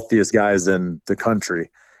of the wealthiest guys in the country,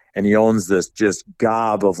 and he owns this just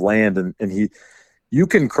gob of land, and you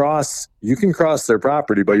can cross their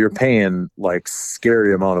property, but you're paying like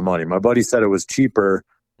scary amount of money. My buddy said it was cheaper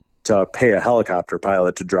to pay a helicopter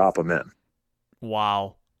pilot to drop him in.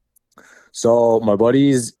 Wow. So my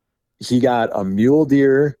buddy's, he got a mule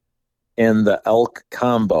deer and the elk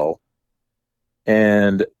combo,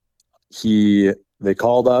 and they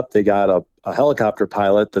called up, they got a helicopter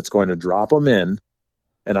pilot that's going to drop him in.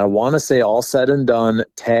 And I want to say, all said and done,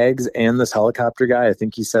 tags and this helicopter guy, I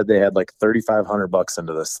think he said they had like $3,500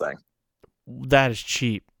 into this thing. That is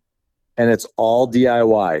cheap. And it's all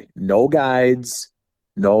DIY. No guides,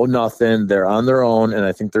 no nothing. They're on their own, and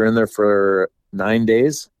I think they're in there for 9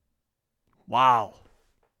 days. Wow.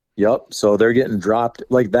 Yep. So they're getting dropped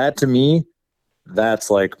like that. To me,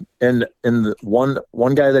 that's like, and the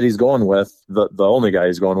one guy that he's going with, the only guy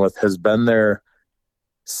he's going with, has been there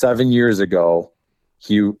 7 years ago.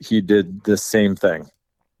 He did the same thing.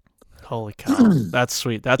 Holy cow. That's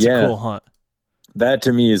sweet. That's a cool hunt. That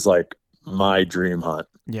to me is like my dream hunt.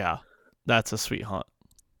 Yeah. That's a sweet hunt.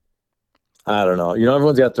 I don't know.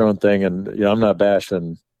 Everyone's got their own thing, and I'm not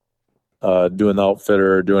bashing doing the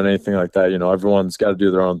outfitter or doing anything like that. Everyone's got to do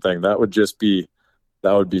their own thing. That would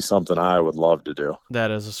be something I would love to do. That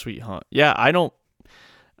is a sweet hunt. Yeah, I don't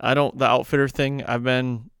the outfitter thing, I've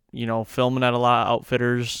been, filming at a lot of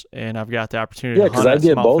outfitters, and I've got the opportunity to hunt. Yeah, because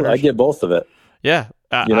I get both of it. Yeah.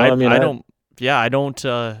 I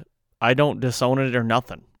don't disown it or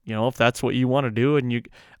nothing. If that's what you want to do, and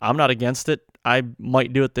I'm not against it. I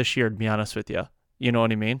might do it this year, to be honest with you. You know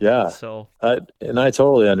what I mean? Yeah. So I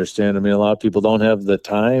totally understand. A lot of people don't have the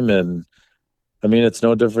time, and it's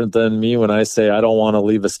no different than me when I say I don't want to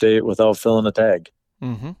leave a state without filling a tag.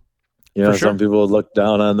 Mm-hmm. Some people would look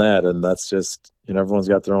down on that, and that's just, everyone's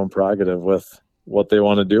got their own prerogative with what they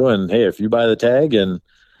want to do. And hey, if you buy the tag and,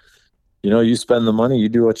 you spend the money, you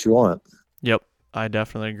do what you want. Yep. I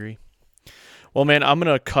definitely agree. Well, man, I'm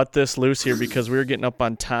going to cut this loose here because we're getting up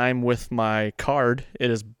on time with my card.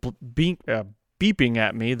 It is beeping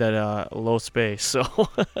at me that low space. So,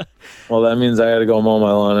 well, that means I got to go mow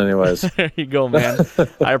my lawn anyways. There you go, man.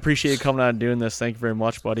 I appreciate you coming on and doing this. Thank you very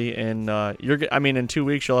much, buddy. And in 2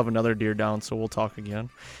 weeks you'll have another deer down, so we'll talk again.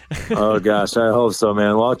 Oh gosh, I hope so,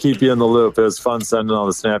 man. Well, I'll keep you in the loop. It was fun sending all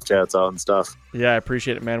the Snapchats out and stuff. Yeah, I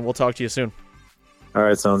appreciate it, man. We'll talk to you soon. All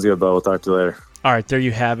right, sounds good, bud. We'll talk to you later. All right, there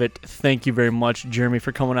you have it. Thank you very much, Jeremy,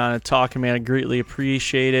 for coming on and talking, man. I greatly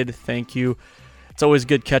appreciated. Thank you. It's always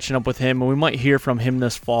good catching up with him, and we might hear from him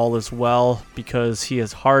this fall as well because he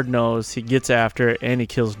is hard-nosed, he gets after it, and he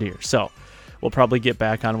kills deer. So we'll probably get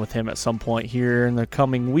back on with him at some point here in the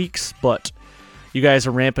coming weeks, but you guys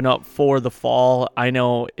are ramping up for the fall. I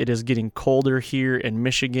know it is getting colder here in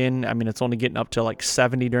Michigan. It's only getting up to like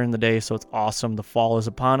 70 during the day, so it's awesome. The fall is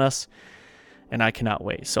upon us, and I cannot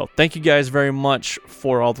wait. So thank you guys very much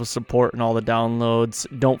for all the support and all the downloads.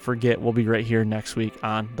 Don't forget, we'll be right here next week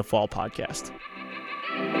on the Fall Podcast.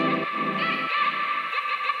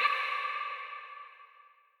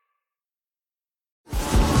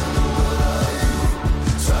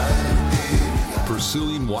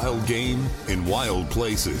 Pursuing wild game in wild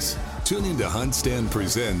places. Tune in to Hunt Stand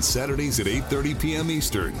Presents Saturdays at 8:30 p.m.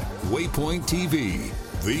 Eastern. Waypoint TV,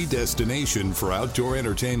 the destination for outdoor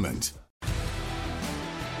entertainment.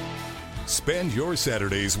 Spend your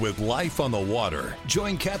Saturdays with life on the water.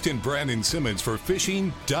 Join Captain Brandon Simmons for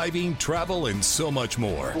fishing, diving, travel, and so much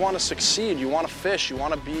more. You want to succeed, you want to fish, you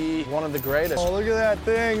want to be one of the greatest. Oh, look at that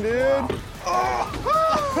thing, dude. Wow.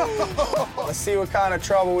 Oh. Let's see what kind of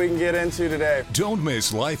trouble we can get into today. Don't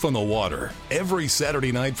miss Life on the Water every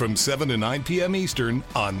Saturday night from 7 to 9 p.m. Eastern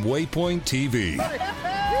on Waypoint TV.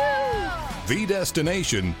 The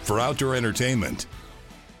destination for outdoor entertainment.